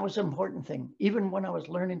 And that was an important thing. Even when I was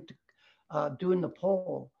learning to doing the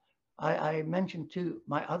pole, I mentioned to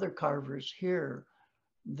my other carvers here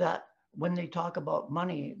that when they talk about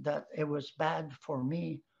money, that it was bad for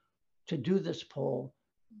me to do this pole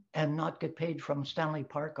and not get paid from Stanley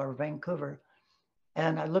Park or Vancouver.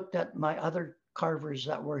 And I looked at my other carvers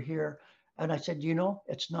that were here and I said, you know,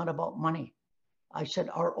 it's not about money. I said,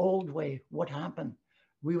 our old way, what happened?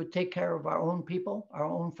 We would take care of our own people, our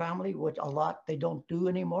own family, which a lot they don't do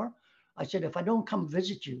anymore. I said, if I don't come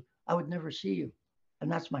visit you, I would never see you.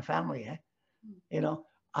 And that's my family, eh? You know,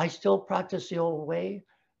 I still practice the old way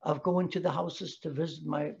of going to the houses to visit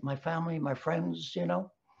my family, my friends, you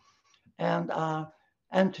know, and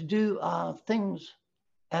to do things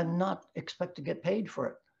and not expect to get paid for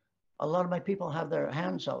it. A lot of my people have their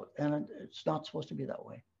hands out and it's not supposed to be that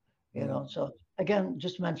way, you know. So again,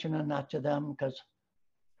 just mentioning that to them because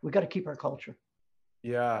we got to keep our culture.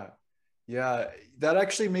 Yeah. Yeah. That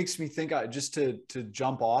actually makes me think, just to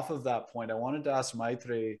jump off of that point, I wanted to ask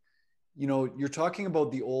Maitreyi, you know, you're talking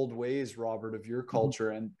about the old ways, Robert, of your culture.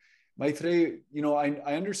 And Maitreyi, you know,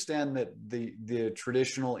 I understand that the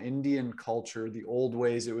traditional Indian culture, the old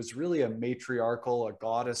ways, it was really a matriarchal, a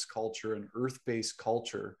goddess culture, an earth-based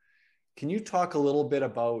culture. Can you talk a little bit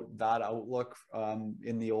about that outlook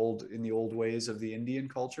in the old ways of the Indian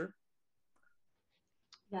culture?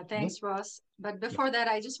 Yeah, thanks, Ross. But before that,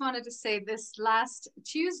 I just wanted to say this last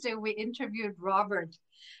Tuesday, we interviewed Robert.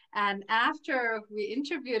 And after we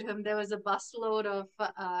interviewed him, there was a busload of,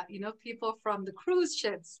 people from the cruise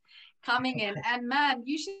ships coming in. And man,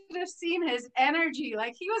 you should have seen his energy.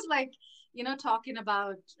 Like he was like, talking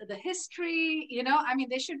about the history, I mean,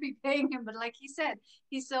 they should be paying him. But like he said,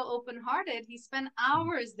 he's so open-hearted. He spent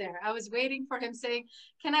hours there. I was waiting for him saying,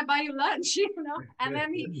 can I buy you lunch? And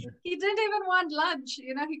then he didn't even want lunch.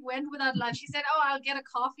 He went without lunch. He said, oh, I'll get a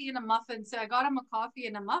coffee and a muffin. So I got him a coffee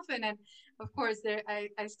and a muffin. And of course,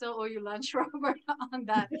 I still owe you lunch, Robert, on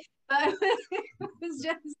that. But it was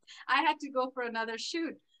just, I had to go for another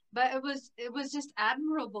shoot. But it was just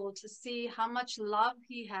admirable to see how much love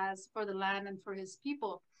he has for the land and for his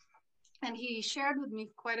people. And he shared with me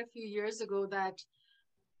quite a few years ago that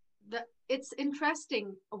it's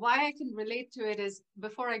interesting. Why I can relate to it is,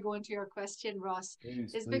 before I go into your question, Ross,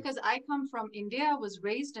 is because I come from India, was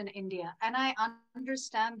raised in India, and I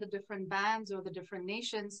understand the different bands or the different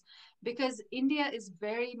nations, because India is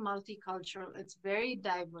very multicultural. It's very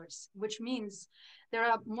diverse, which means there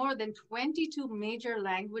are more than 22 major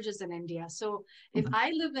languages in India. So if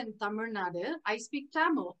I live in Tamil Nadu, I speak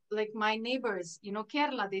Tamil. Like my neighbors,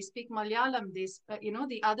 Kerala, they speak Malayalam. They,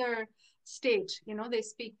 the other state, they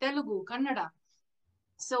speak Telugu, Kannada.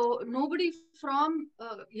 So nobody from,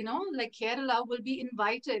 like Kerala will be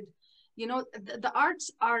invited. The arts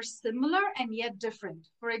are similar and yet different.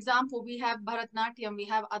 For example, we have Bharatnatyam, we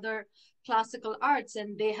have other classical arts,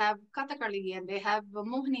 and they have Kathakali and they have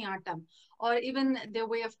Mohiniyattam, or even their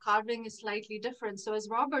way of carving is slightly different. So as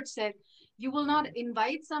Robert said, you will not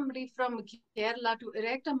invite somebody from Kerala to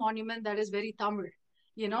erect a monument that is very Tamil,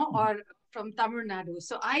 or from Tamil Nadu.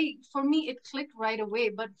 So for me, it clicked right away.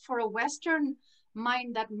 But for a Western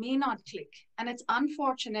mind, that may not click. And it's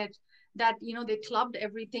unfortunate that, they clubbed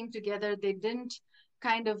everything together. They didn't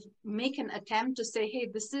kind of make an attempt to say, hey,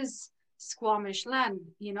 this is Squamish land,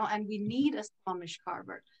 and we need a Squamish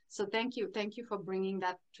carver. So thank you for bringing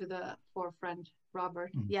that to the forefront,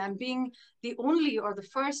 Robert. Yeah, and being the only or the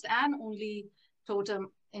first and only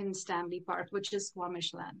totem in Stanley Park, which is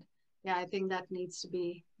Squamish land. Yeah, I think that needs to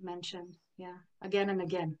be mentioned. Yeah, again and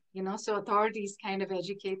again, so authorities kind of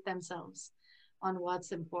educate themselves on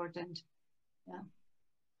what's important. Yeah.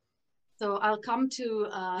 So I'll come to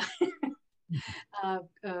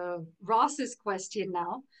Ross's question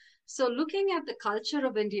now. So looking at the culture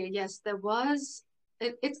of India, yes, there was,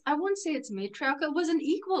 I won't say it's matriarchal, it was an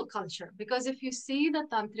equal culture, because if you see the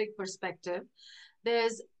tantric perspective,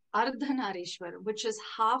 there's Ardhanarishwar, which is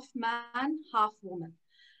half man, half woman,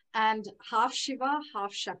 and half Shiva,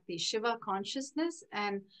 half Shakti. Shiva consciousness,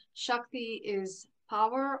 and Shakti is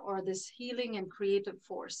power, or this healing and creative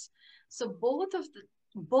force. So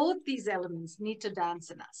both these elements need to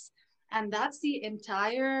dance in us. And that's the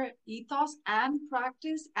entire ethos and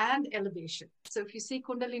practice and elevation. So if you see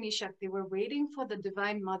Kundalini Shakti, we're waiting for the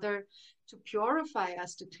Divine Mother to purify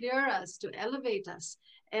us, to clear us, to elevate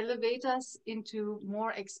us into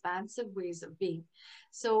more expansive ways of being.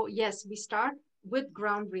 So yes, we start with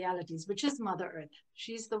ground realities, which is Mother Earth.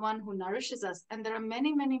 She's the one who nourishes us. And there are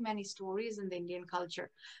many, many, many stories in the Indian culture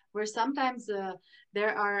where sometimes there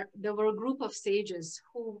were a group of sages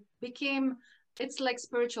who became, it's like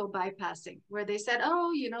spiritual bypassing, where they said,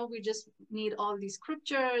 oh, we just need all these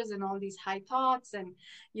scriptures and all these high thoughts, and,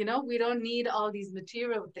 we don't need all these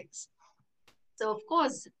material things. So of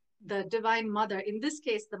course, the Divine Mother, in this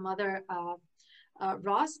case, the Mother,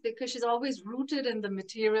 Ross, because she's always rooted in the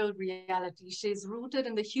material reality. She's rooted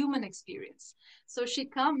in the human experience. So she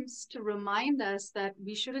comes to remind us that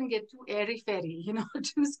we shouldn't get too airy-fairy,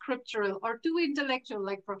 too scriptural or too intellectual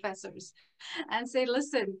like professors, and say,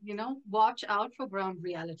 listen, watch out for ground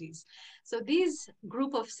realities. So these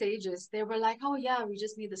group of sages, they were like, oh yeah, we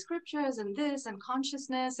just need the scriptures and this and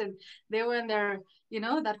consciousness. And they were in their,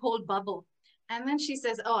 that whole bubble. And then she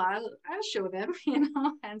says, oh, I'll show them,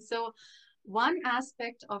 and so one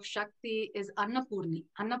aspect of Shakti is Annapurni.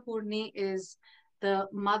 Annapurni is the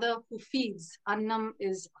mother who feeds. Annam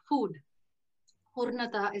is food.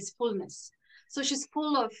 Purnata is fullness. So she's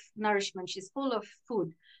full of nourishment. She's full of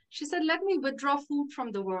food. She said, let me withdraw food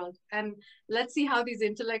from the world and let's see how these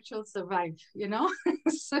intellectuals survive, you know?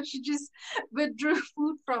 So she just withdrew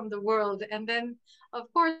food from the world. And then,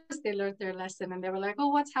 of course, they learned their lesson and they were like, oh,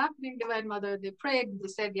 what's happening, Divine Mother? They prayed. They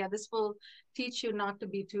said, yeah, this will teach you not to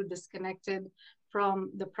be too disconnected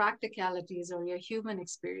from the practicalities or your human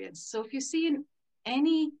experience. So if you see in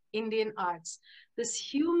any Indian arts, this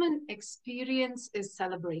human experience is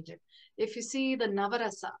celebrated. If you see the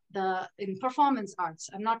Navarasa, in performance arts,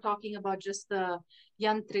 I'm not talking about just the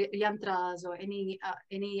yantras or any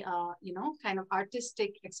you know, kind of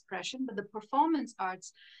artistic expression, but the performance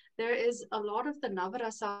arts, there is a lot of the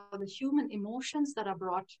Navarasa, the human emotions that are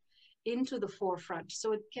brought into the forefront.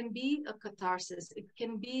 So it can be a catharsis, it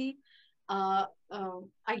can be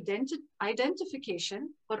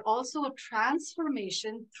identification, but also a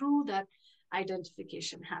transformation through that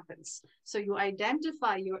identification happens. So you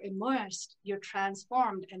identify, you're immersed, you're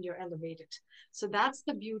transformed, and you're elevated. So that's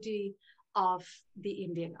the beauty of the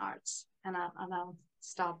Indian arts. And I'll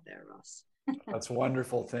stop there, Ross. That's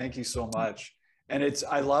wonderful. Thank you so much. And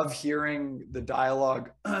I love hearing the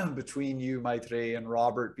dialogue between you, Maitreyi, and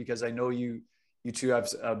Robert, because I know you two have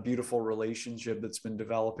a beautiful relationship that's been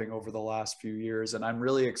developing over the last few years. And I'm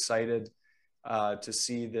really excited to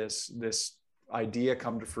see this idea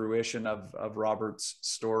come to fruition of Robert's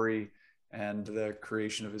story and the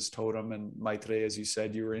creation of his totem. And Maitreyi, as you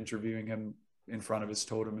said, you were interviewing him in front of his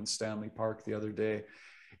totem in Stanley Park the other day.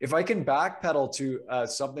 If I can backpedal to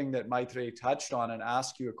something that Maitreyi touched on and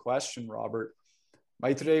ask you a question, Robert.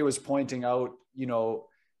 Maitreyi was pointing out, you know,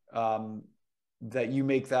 that you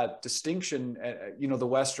make that distinction. You know, the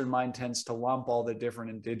Western mind tends to lump all the different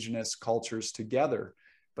indigenous cultures together,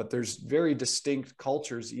 but there's very distinct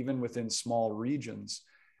cultures even within small regions.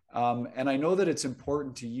 And I know that it's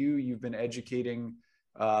important to you. You've been educating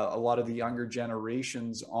a lot of the younger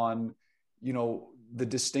generations on, you know, the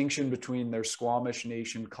distinction between their Squamish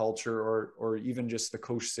Nation culture or even just the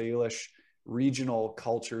Coast Salish regional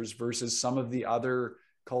cultures versus some of the other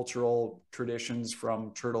cultural traditions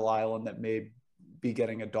from Turtle Island that may be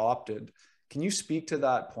getting adopted. Can you speak to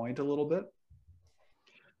that point a little bit?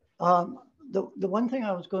 The one thing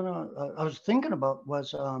I was thinking about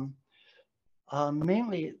was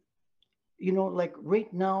mainly, you know, like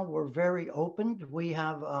right now we're very open. We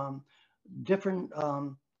have different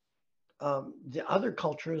the other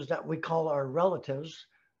cultures that we call our relatives,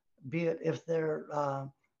 be it if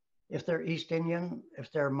they're East Indian,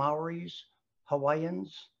 if they're Maoris,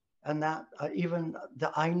 Hawaiians, and that even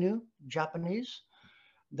the Ainu, Japanese,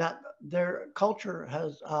 that their culture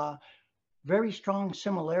has very strong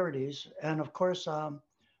similarities. And of course,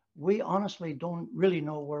 we honestly don't really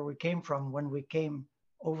know where we came from when we came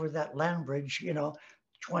over that land bridge, you know,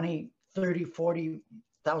 20, 30,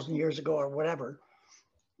 40,000 years ago or whatever.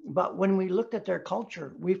 But when we looked at their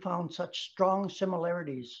culture, we found such strong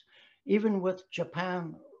similarities. Even with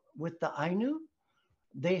Japan, with the Ainu,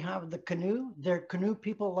 they have the canoe. They're canoe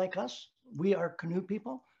people like us. We are canoe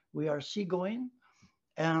people. We are seagoing.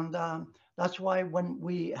 And that's why when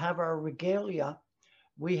we have our regalia,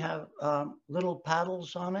 we have little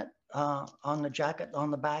paddles on it, on the jacket, on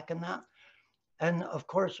the back and that. And of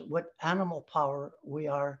course, what animal power we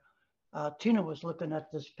are. Tina was looking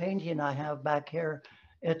at this painting I have back here.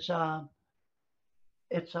 It's from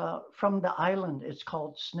the island. It's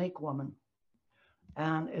called Snake Woman.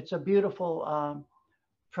 And it's a beautiful,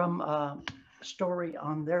 from a story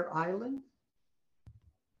on their island.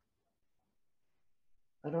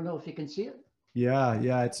 I don't know if you can see it.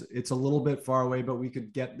 Yeah, it's a little bit far away, but we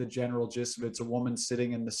could get the general gist of it. It's a woman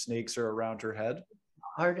sitting and the snakes are around her head.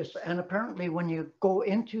 Artist, and apparently when you go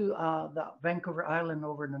into the Vancouver Island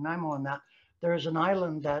over in Nanaimo and that, there's an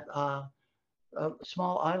island that, a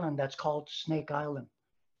small island that's called Snake Island.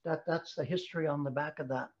 That's the history on the back of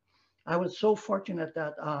that. I was so fortunate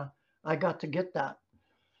that I got to get that.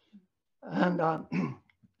 And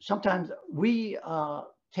sometimes we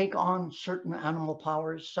take on certain animal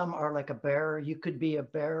powers. Some are like a bear. You could be a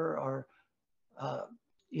bear, or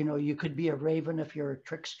you know, you could be a raven if you're a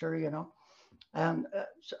trickster, you know. And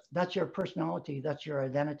so that's your personality, that's your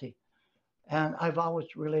identity. And I've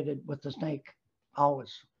always related with the snake,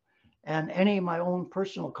 always. And any of my own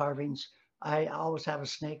personal carvings, I always have a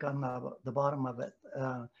snake on the bottom of it,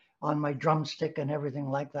 on my drumstick and everything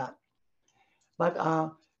like that.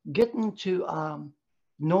 But getting to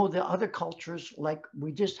know the other cultures, like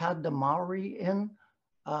we just had the Maori in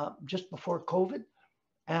just before COVID,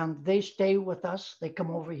 and they stay with us. They come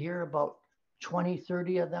over here, about 20,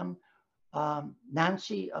 30 of them.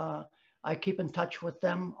 Nancy, I keep in touch with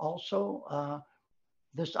them also.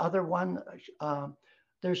 This other one,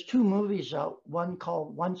 there's two movies out, one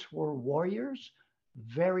called Once Were Warriors,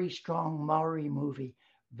 very strong Maori movie,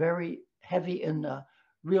 very heavy in the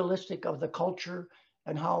realistic of the culture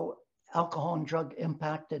and how alcohol and drug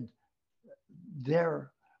impacted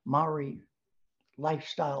their Maori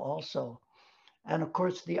lifestyle also. And of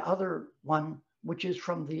course, the other one, which is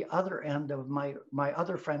from the other end of my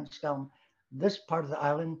other friends down this part of the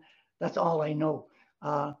island, that's all I know,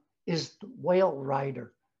 is Whale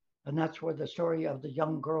Rider. And that's where the story of the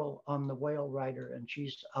young girl on the whale rider, and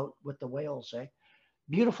she's out with the whales, eh?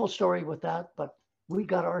 Beautiful story with that, but we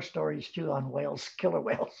got our stories too on whales, killer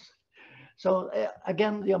whales. So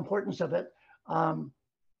again, the importance of it. I'm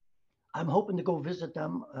hoping to go visit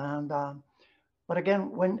them, and but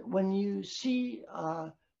again, when you see,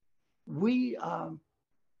 we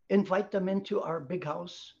invite them into our big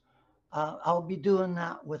house. I'll be doing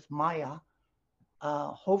that with Maya.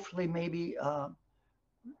 Hopefully, maybe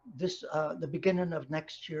the beginning of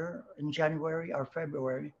next year in January or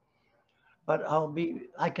February. But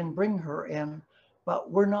I can bring her in,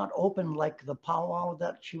 but we're not open like the powwow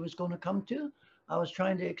that she was going to come to. I was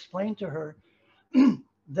trying to explain to her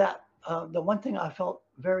that the one thing I felt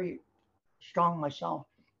very strong myself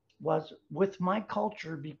was with my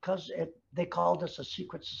culture, because they called us a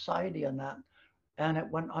secret society and that, and it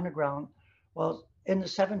went underground. Well, in the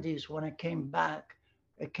 70s when it came back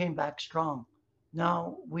strong.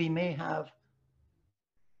 Now we may have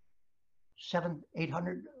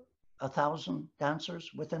 800, 1,000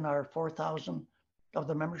 dancers within our 4,000 of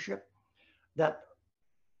the membership. That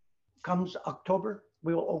comes October,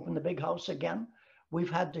 we will open the big house again.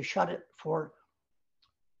 We've had to shut it for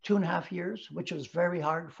 2.5 years, which was very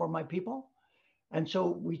hard for my people. And so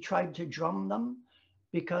we tried to drum them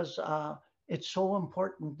because it's so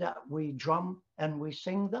important that we drum and we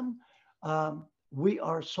sing them. We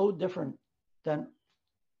are so different than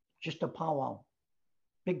just a powwow,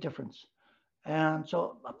 big difference. And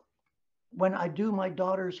so when I do my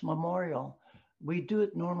daughter's memorial, we do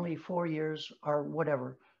it normally 4 years or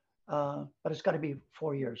whatever, but it's got to be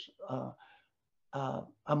 4 years.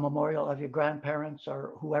 A memorial of your grandparents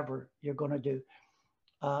or whoever you're going to do.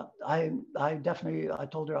 I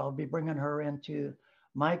told her I'll be bringing her into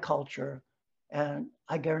my culture, and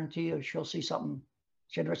I guarantee you she'll see something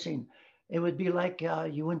she'd never seen. It would be like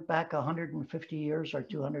you went back 150 years or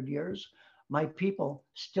 200 years. My people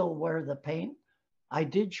still wear the paint. I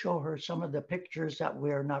did show her some of the pictures that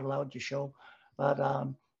we're not allowed to show, but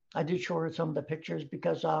I did show her some of the pictures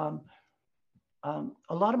because a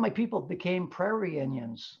lot of my people became prairie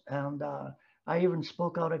Indians, and I even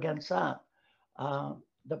spoke out against that.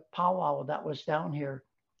 The powwow that was down here,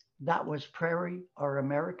 that was prairie or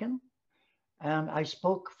American, and I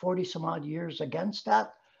spoke 40 some odd years against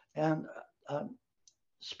that, and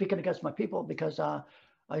speaking against my people because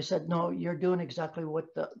I said, no, you're doing exactly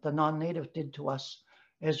what the non-native did to us,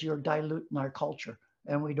 is you're diluting our culture,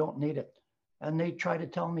 and we don't need it. And they try to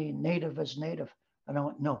tell me native is native, and I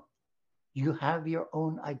went, no. You have your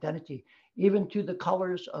own identity, even to the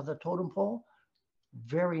colors of the totem pole,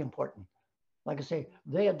 very important. Like I say,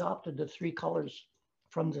 they adopted the 3 colors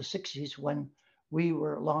from the 60s when we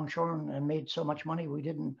were longshoremen and made so much money we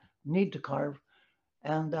didn't need to carve.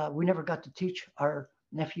 And we never got to teach our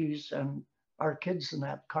nephews and our kids in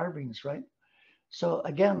that carvings, right? So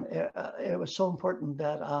again, it was so important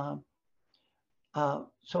that,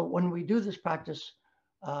 so when we do this practice,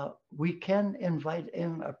 we can invite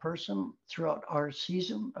in a person throughout our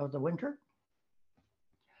season of the winter,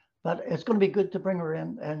 but it's going to be good to bring her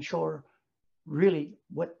in and show her really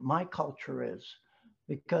what my culture is,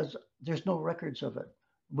 because there's no records of it.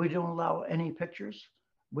 We don't allow any pictures.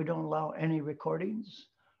 We don't allow any recordings.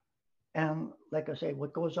 And like I say,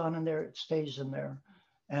 what goes on in there, it stays in there.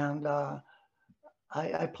 And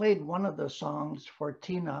I played one of the songs for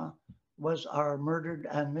Tina, was our Murdered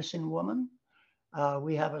and Missing Woman.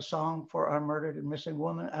 We have a song for our murdered and missing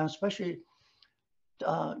woman, and especially,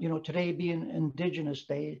 today being Indigenous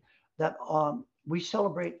Day, that we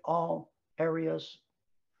celebrate all areas,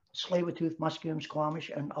 Tsleil-Waututh, Musqueam, Squamish,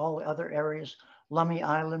 and all other areas, Lummi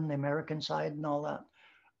Island, the American side, and all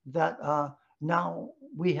that now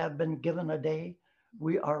we have been given a day,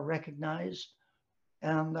 we are recognized,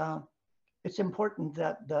 and it's important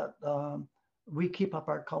that we keep up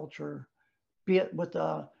our culture, be it with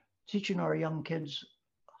teaching our young kids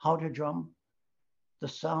how to drum, the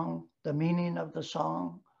song, the meaning of the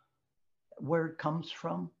song, where it comes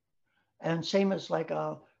from. And same as like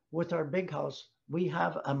with our big house, we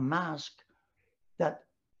have a mask that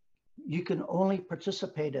you can only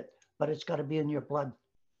participate it, but it's got to be in your blood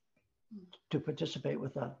to participate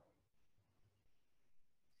with that.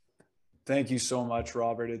 Thank you so much,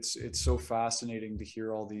 Robert. It's so fascinating to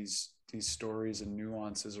hear all these stories and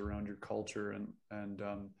nuances around your culture. And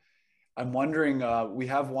I'm wondering, we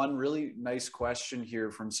have one really nice question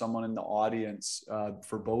here from someone in the audience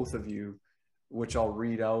for both of you, which I'll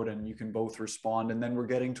read out and you can both respond. And then we're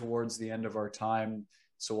getting towards the end of our time,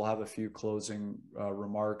 so we'll have a few closing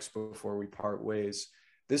remarks before we part ways.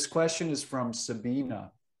 This question is from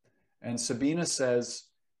Sabina. And Sabina says,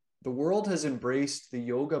 the world has embraced the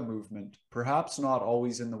yoga movement, perhaps not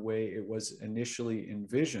always in the way it was initially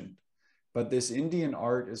envisioned, but this Indian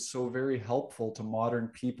art is so very helpful to modern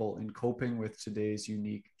people in coping with today's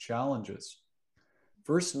unique challenges.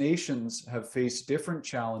 First Nations have faced different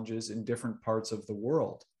challenges in different parts of the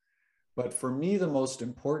world. But for me, the most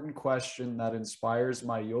important question that inspires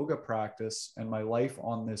my yoga practice and my life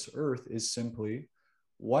on this earth is simply,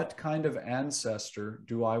 what kind of ancestor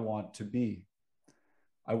do I want to be?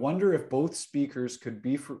 I wonder if both speakers could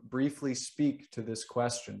briefly speak to this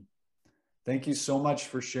question. Thank you so much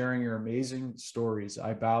for sharing your amazing stories.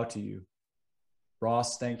 I bow to you.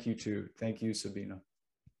 Ross, thank you too. Thank you, Sabina.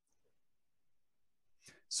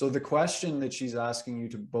 So the question that she's asking you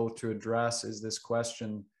to both to address is this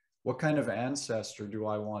question, what kind of ancestor do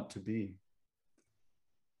I want to be?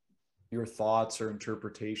 Your thoughts or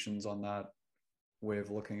interpretations on that way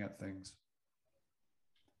of looking at things.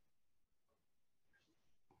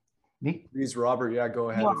 Me? Please, Robert, yeah, go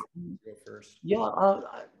ahead. Yeah. Go first. Yeah,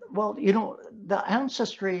 well, you know, the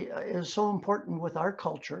ancestry is so important with our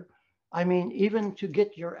culture. I mean, even to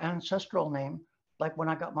get your ancestral name, like when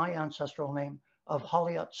I got my ancestral name of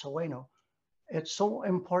Haliat Saweno, it's so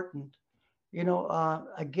important. You know,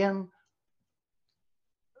 again,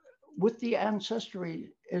 with the ancestry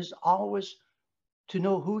is always to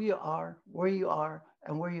know who you are,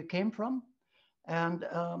 and where you came from, and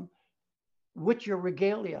with your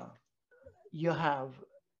regalia you have,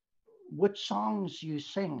 which songs you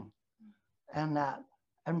sing, and that,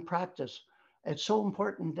 and practice. It's so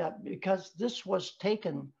important that because this was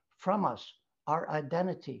taken from us, our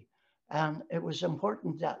identity, and it was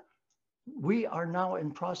important that we are now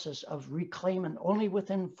in process of reclaiming, only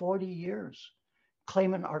within 40 years,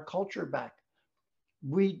 claiming our culture back.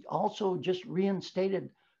 We also just reinstated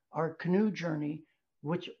our canoe journey,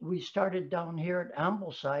 which we started down here at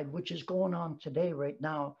Ambleside, which is going on today right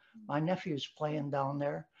now. My nephew's playing down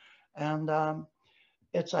there. And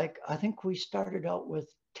it's like, I think we started out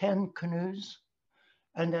with 10 canoes,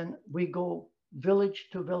 and then we go village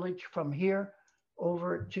to village from here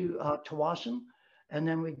over to Tawasin, and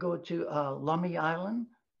then we go to Lummi Island,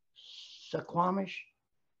 Suquamish,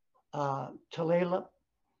 Tulalip,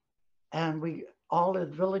 and all the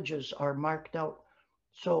villages are marked out.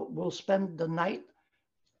 So we'll spend the night,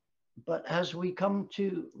 but as we come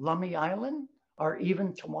to Lummi Island, or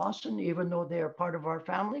even Tawasin, even though they are part of our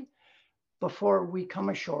family, before we come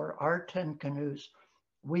ashore, our 10 canoes,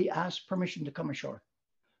 we ask permission to come ashore.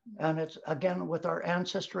 And it's, again, with our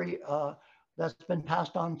ancestry that's been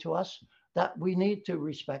passed on to us, that we need to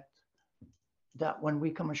respect that when we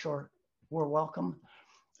come ashore, we're welcome.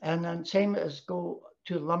 And then same as go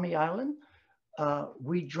to Lummi Island,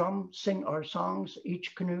 we sing our songs.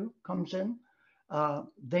 Each canoe comes in,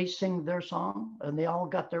 they sing their song, and they all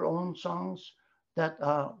got their own songs that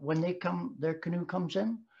when they come, their canoe comes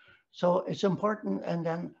in. So it's important. And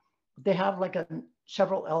then they have like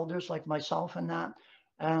several elders like myself and that.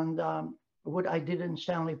 And what I did in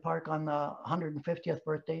Stanley Park on the 150th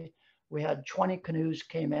birthday, we had 20 canoes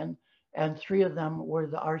came in, and 3 of them were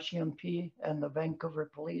the RCMP and the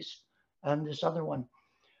Vancouver Police and this other one.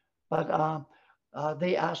 But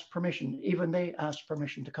they asked permission, even they asked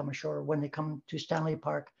permission to come ashore when they come to Stanley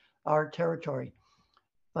Park, our territory.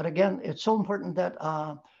 But again, it's so important that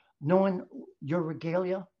knowing your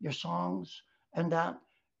regalia, your songs, and that,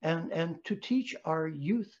 and to teach our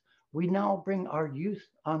youth. We now bring our youth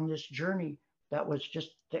on this journey that was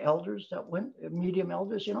just the elders that went, medium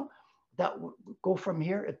elders, you know, that go from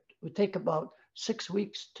here. It would take about 6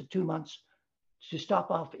 weeks to 2 months to stop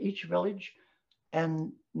off each village.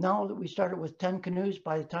 And now that we started with 10 canoes,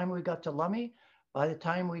 by the time we got to Lummi, by the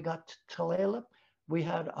time we got to Tulalip, we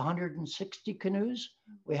had 160 canoes.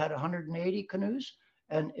 We had 180 canoes,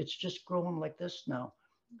 and it's just grown like this now.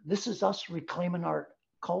 This is us reclaiming our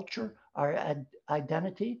culture, our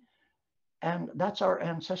identity, and that's our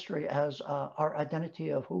ancestry as our identity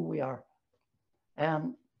of who we are.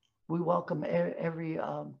 And we welcome every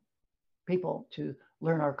people to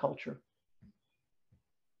learn our culture.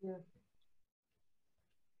 Yeah.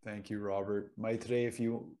 Thank you, Robert. Maitreyi, if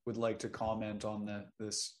you would like to comment on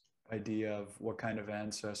this idea of what kind of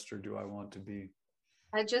ancestor do I want to be?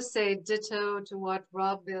 I just say ditto to what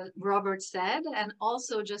Robert said, and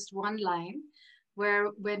also just one line where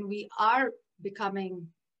when we are becoming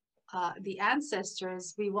the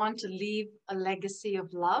ancestors, we want to leave a legacy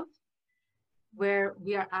of love where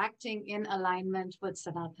we are acting in alignment with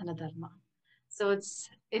Sanatana Dharma. So it's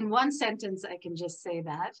in one sentence, I can just say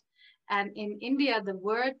that. And in India, the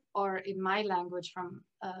word, or in my language from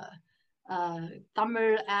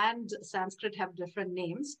Tamil and Sanskrit have different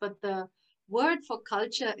names, but the word for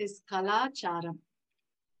culture is kalacharam.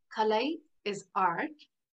 Kalai is art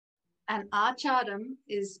and acharam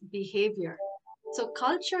is behavior. So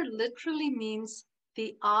culture literally means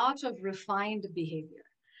the art of refined behavior.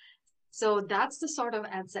 So that's the sort of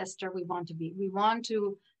ancestor we want to be. We want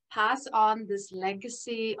to pass on this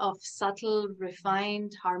legacy of subtle,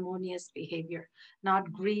 refined, harmonious behavior,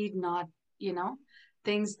 not greed, not,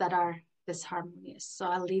 things that are disharmonious. So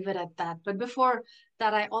I'll leave it at that. But before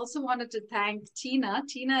that, I also wanted to thank Tina.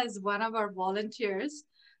 Tina is one of our volunteers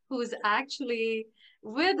who's actually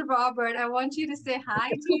with Robert. I want you to say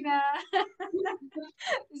hi, Tina.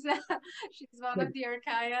 She's one of the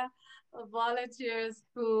Archaea volunteers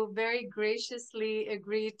who very graciously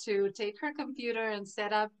agreed to take her computer and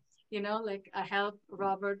set up, help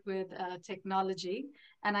Robert with technology.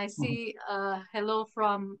 And I see hello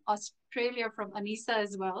from Australia from Anissa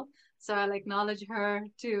as well. So I'll acknowledge her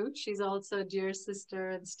too. She's also a dear sister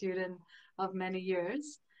and student of many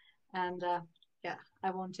years. And I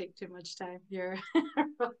won't take too much time here.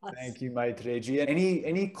 Thank you, Maitreji.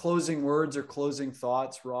 Any closing words or closing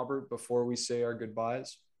thoughts, Robert, before we say our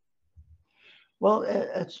goodbyes? Well,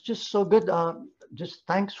 it's just so good. Just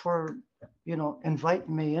thanks for,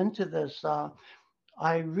 inviting me into this.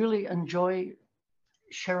 I really enjoy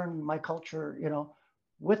sharing my culture,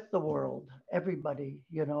 with the world, everybody,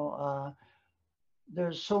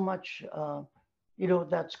 there's so much,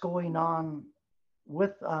 that's going on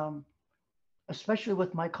with, especially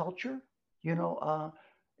with my culture,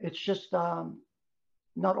 it's just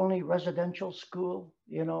not only residential school,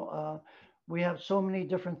 we have so many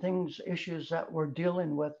different things, issues that we're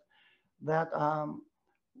dealing with that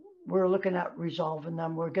we're looking at resolving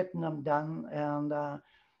them, we're getting them done. And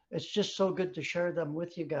it's just so good to share them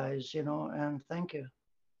with you guys, and thank you.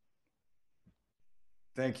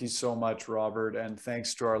 Thank you so much, Robert. And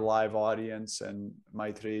thanks to our live audience and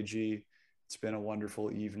Maitreji. It's been a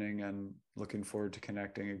wonderful evening and looking forward to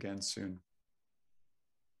connecting again soon.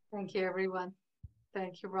 Thank you, everyone.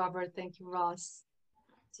 Thank you, Robert. Thank you, Ross.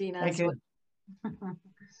 Tina. Thank you.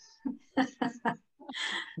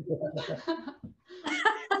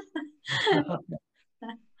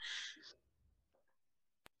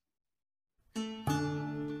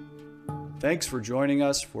 Thanks for joining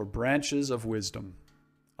us for Branches of Wisdom,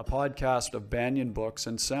 a podcast of Banyan Books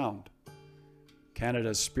and Sound,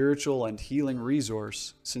 Canada's spiritual and healing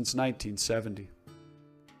resource since 1970.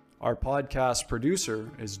 Our podcast producer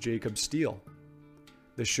is Jacob Steele.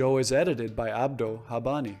 The show is edited by Abdo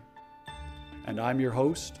Habani. And I'm your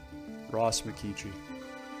host, Ross McKeechee.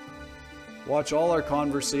 Watch all our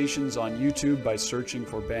conversations on YouTube by searching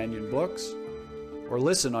for Banyan Books, or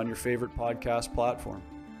listen on your favorite podcast platform.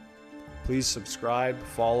 Please subscribe,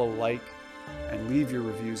 follow, like, and leave your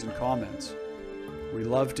reviews and comments. We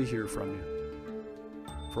love to hear from you.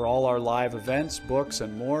 For all our live events, books,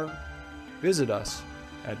 and more, visit us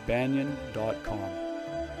at banyan.com.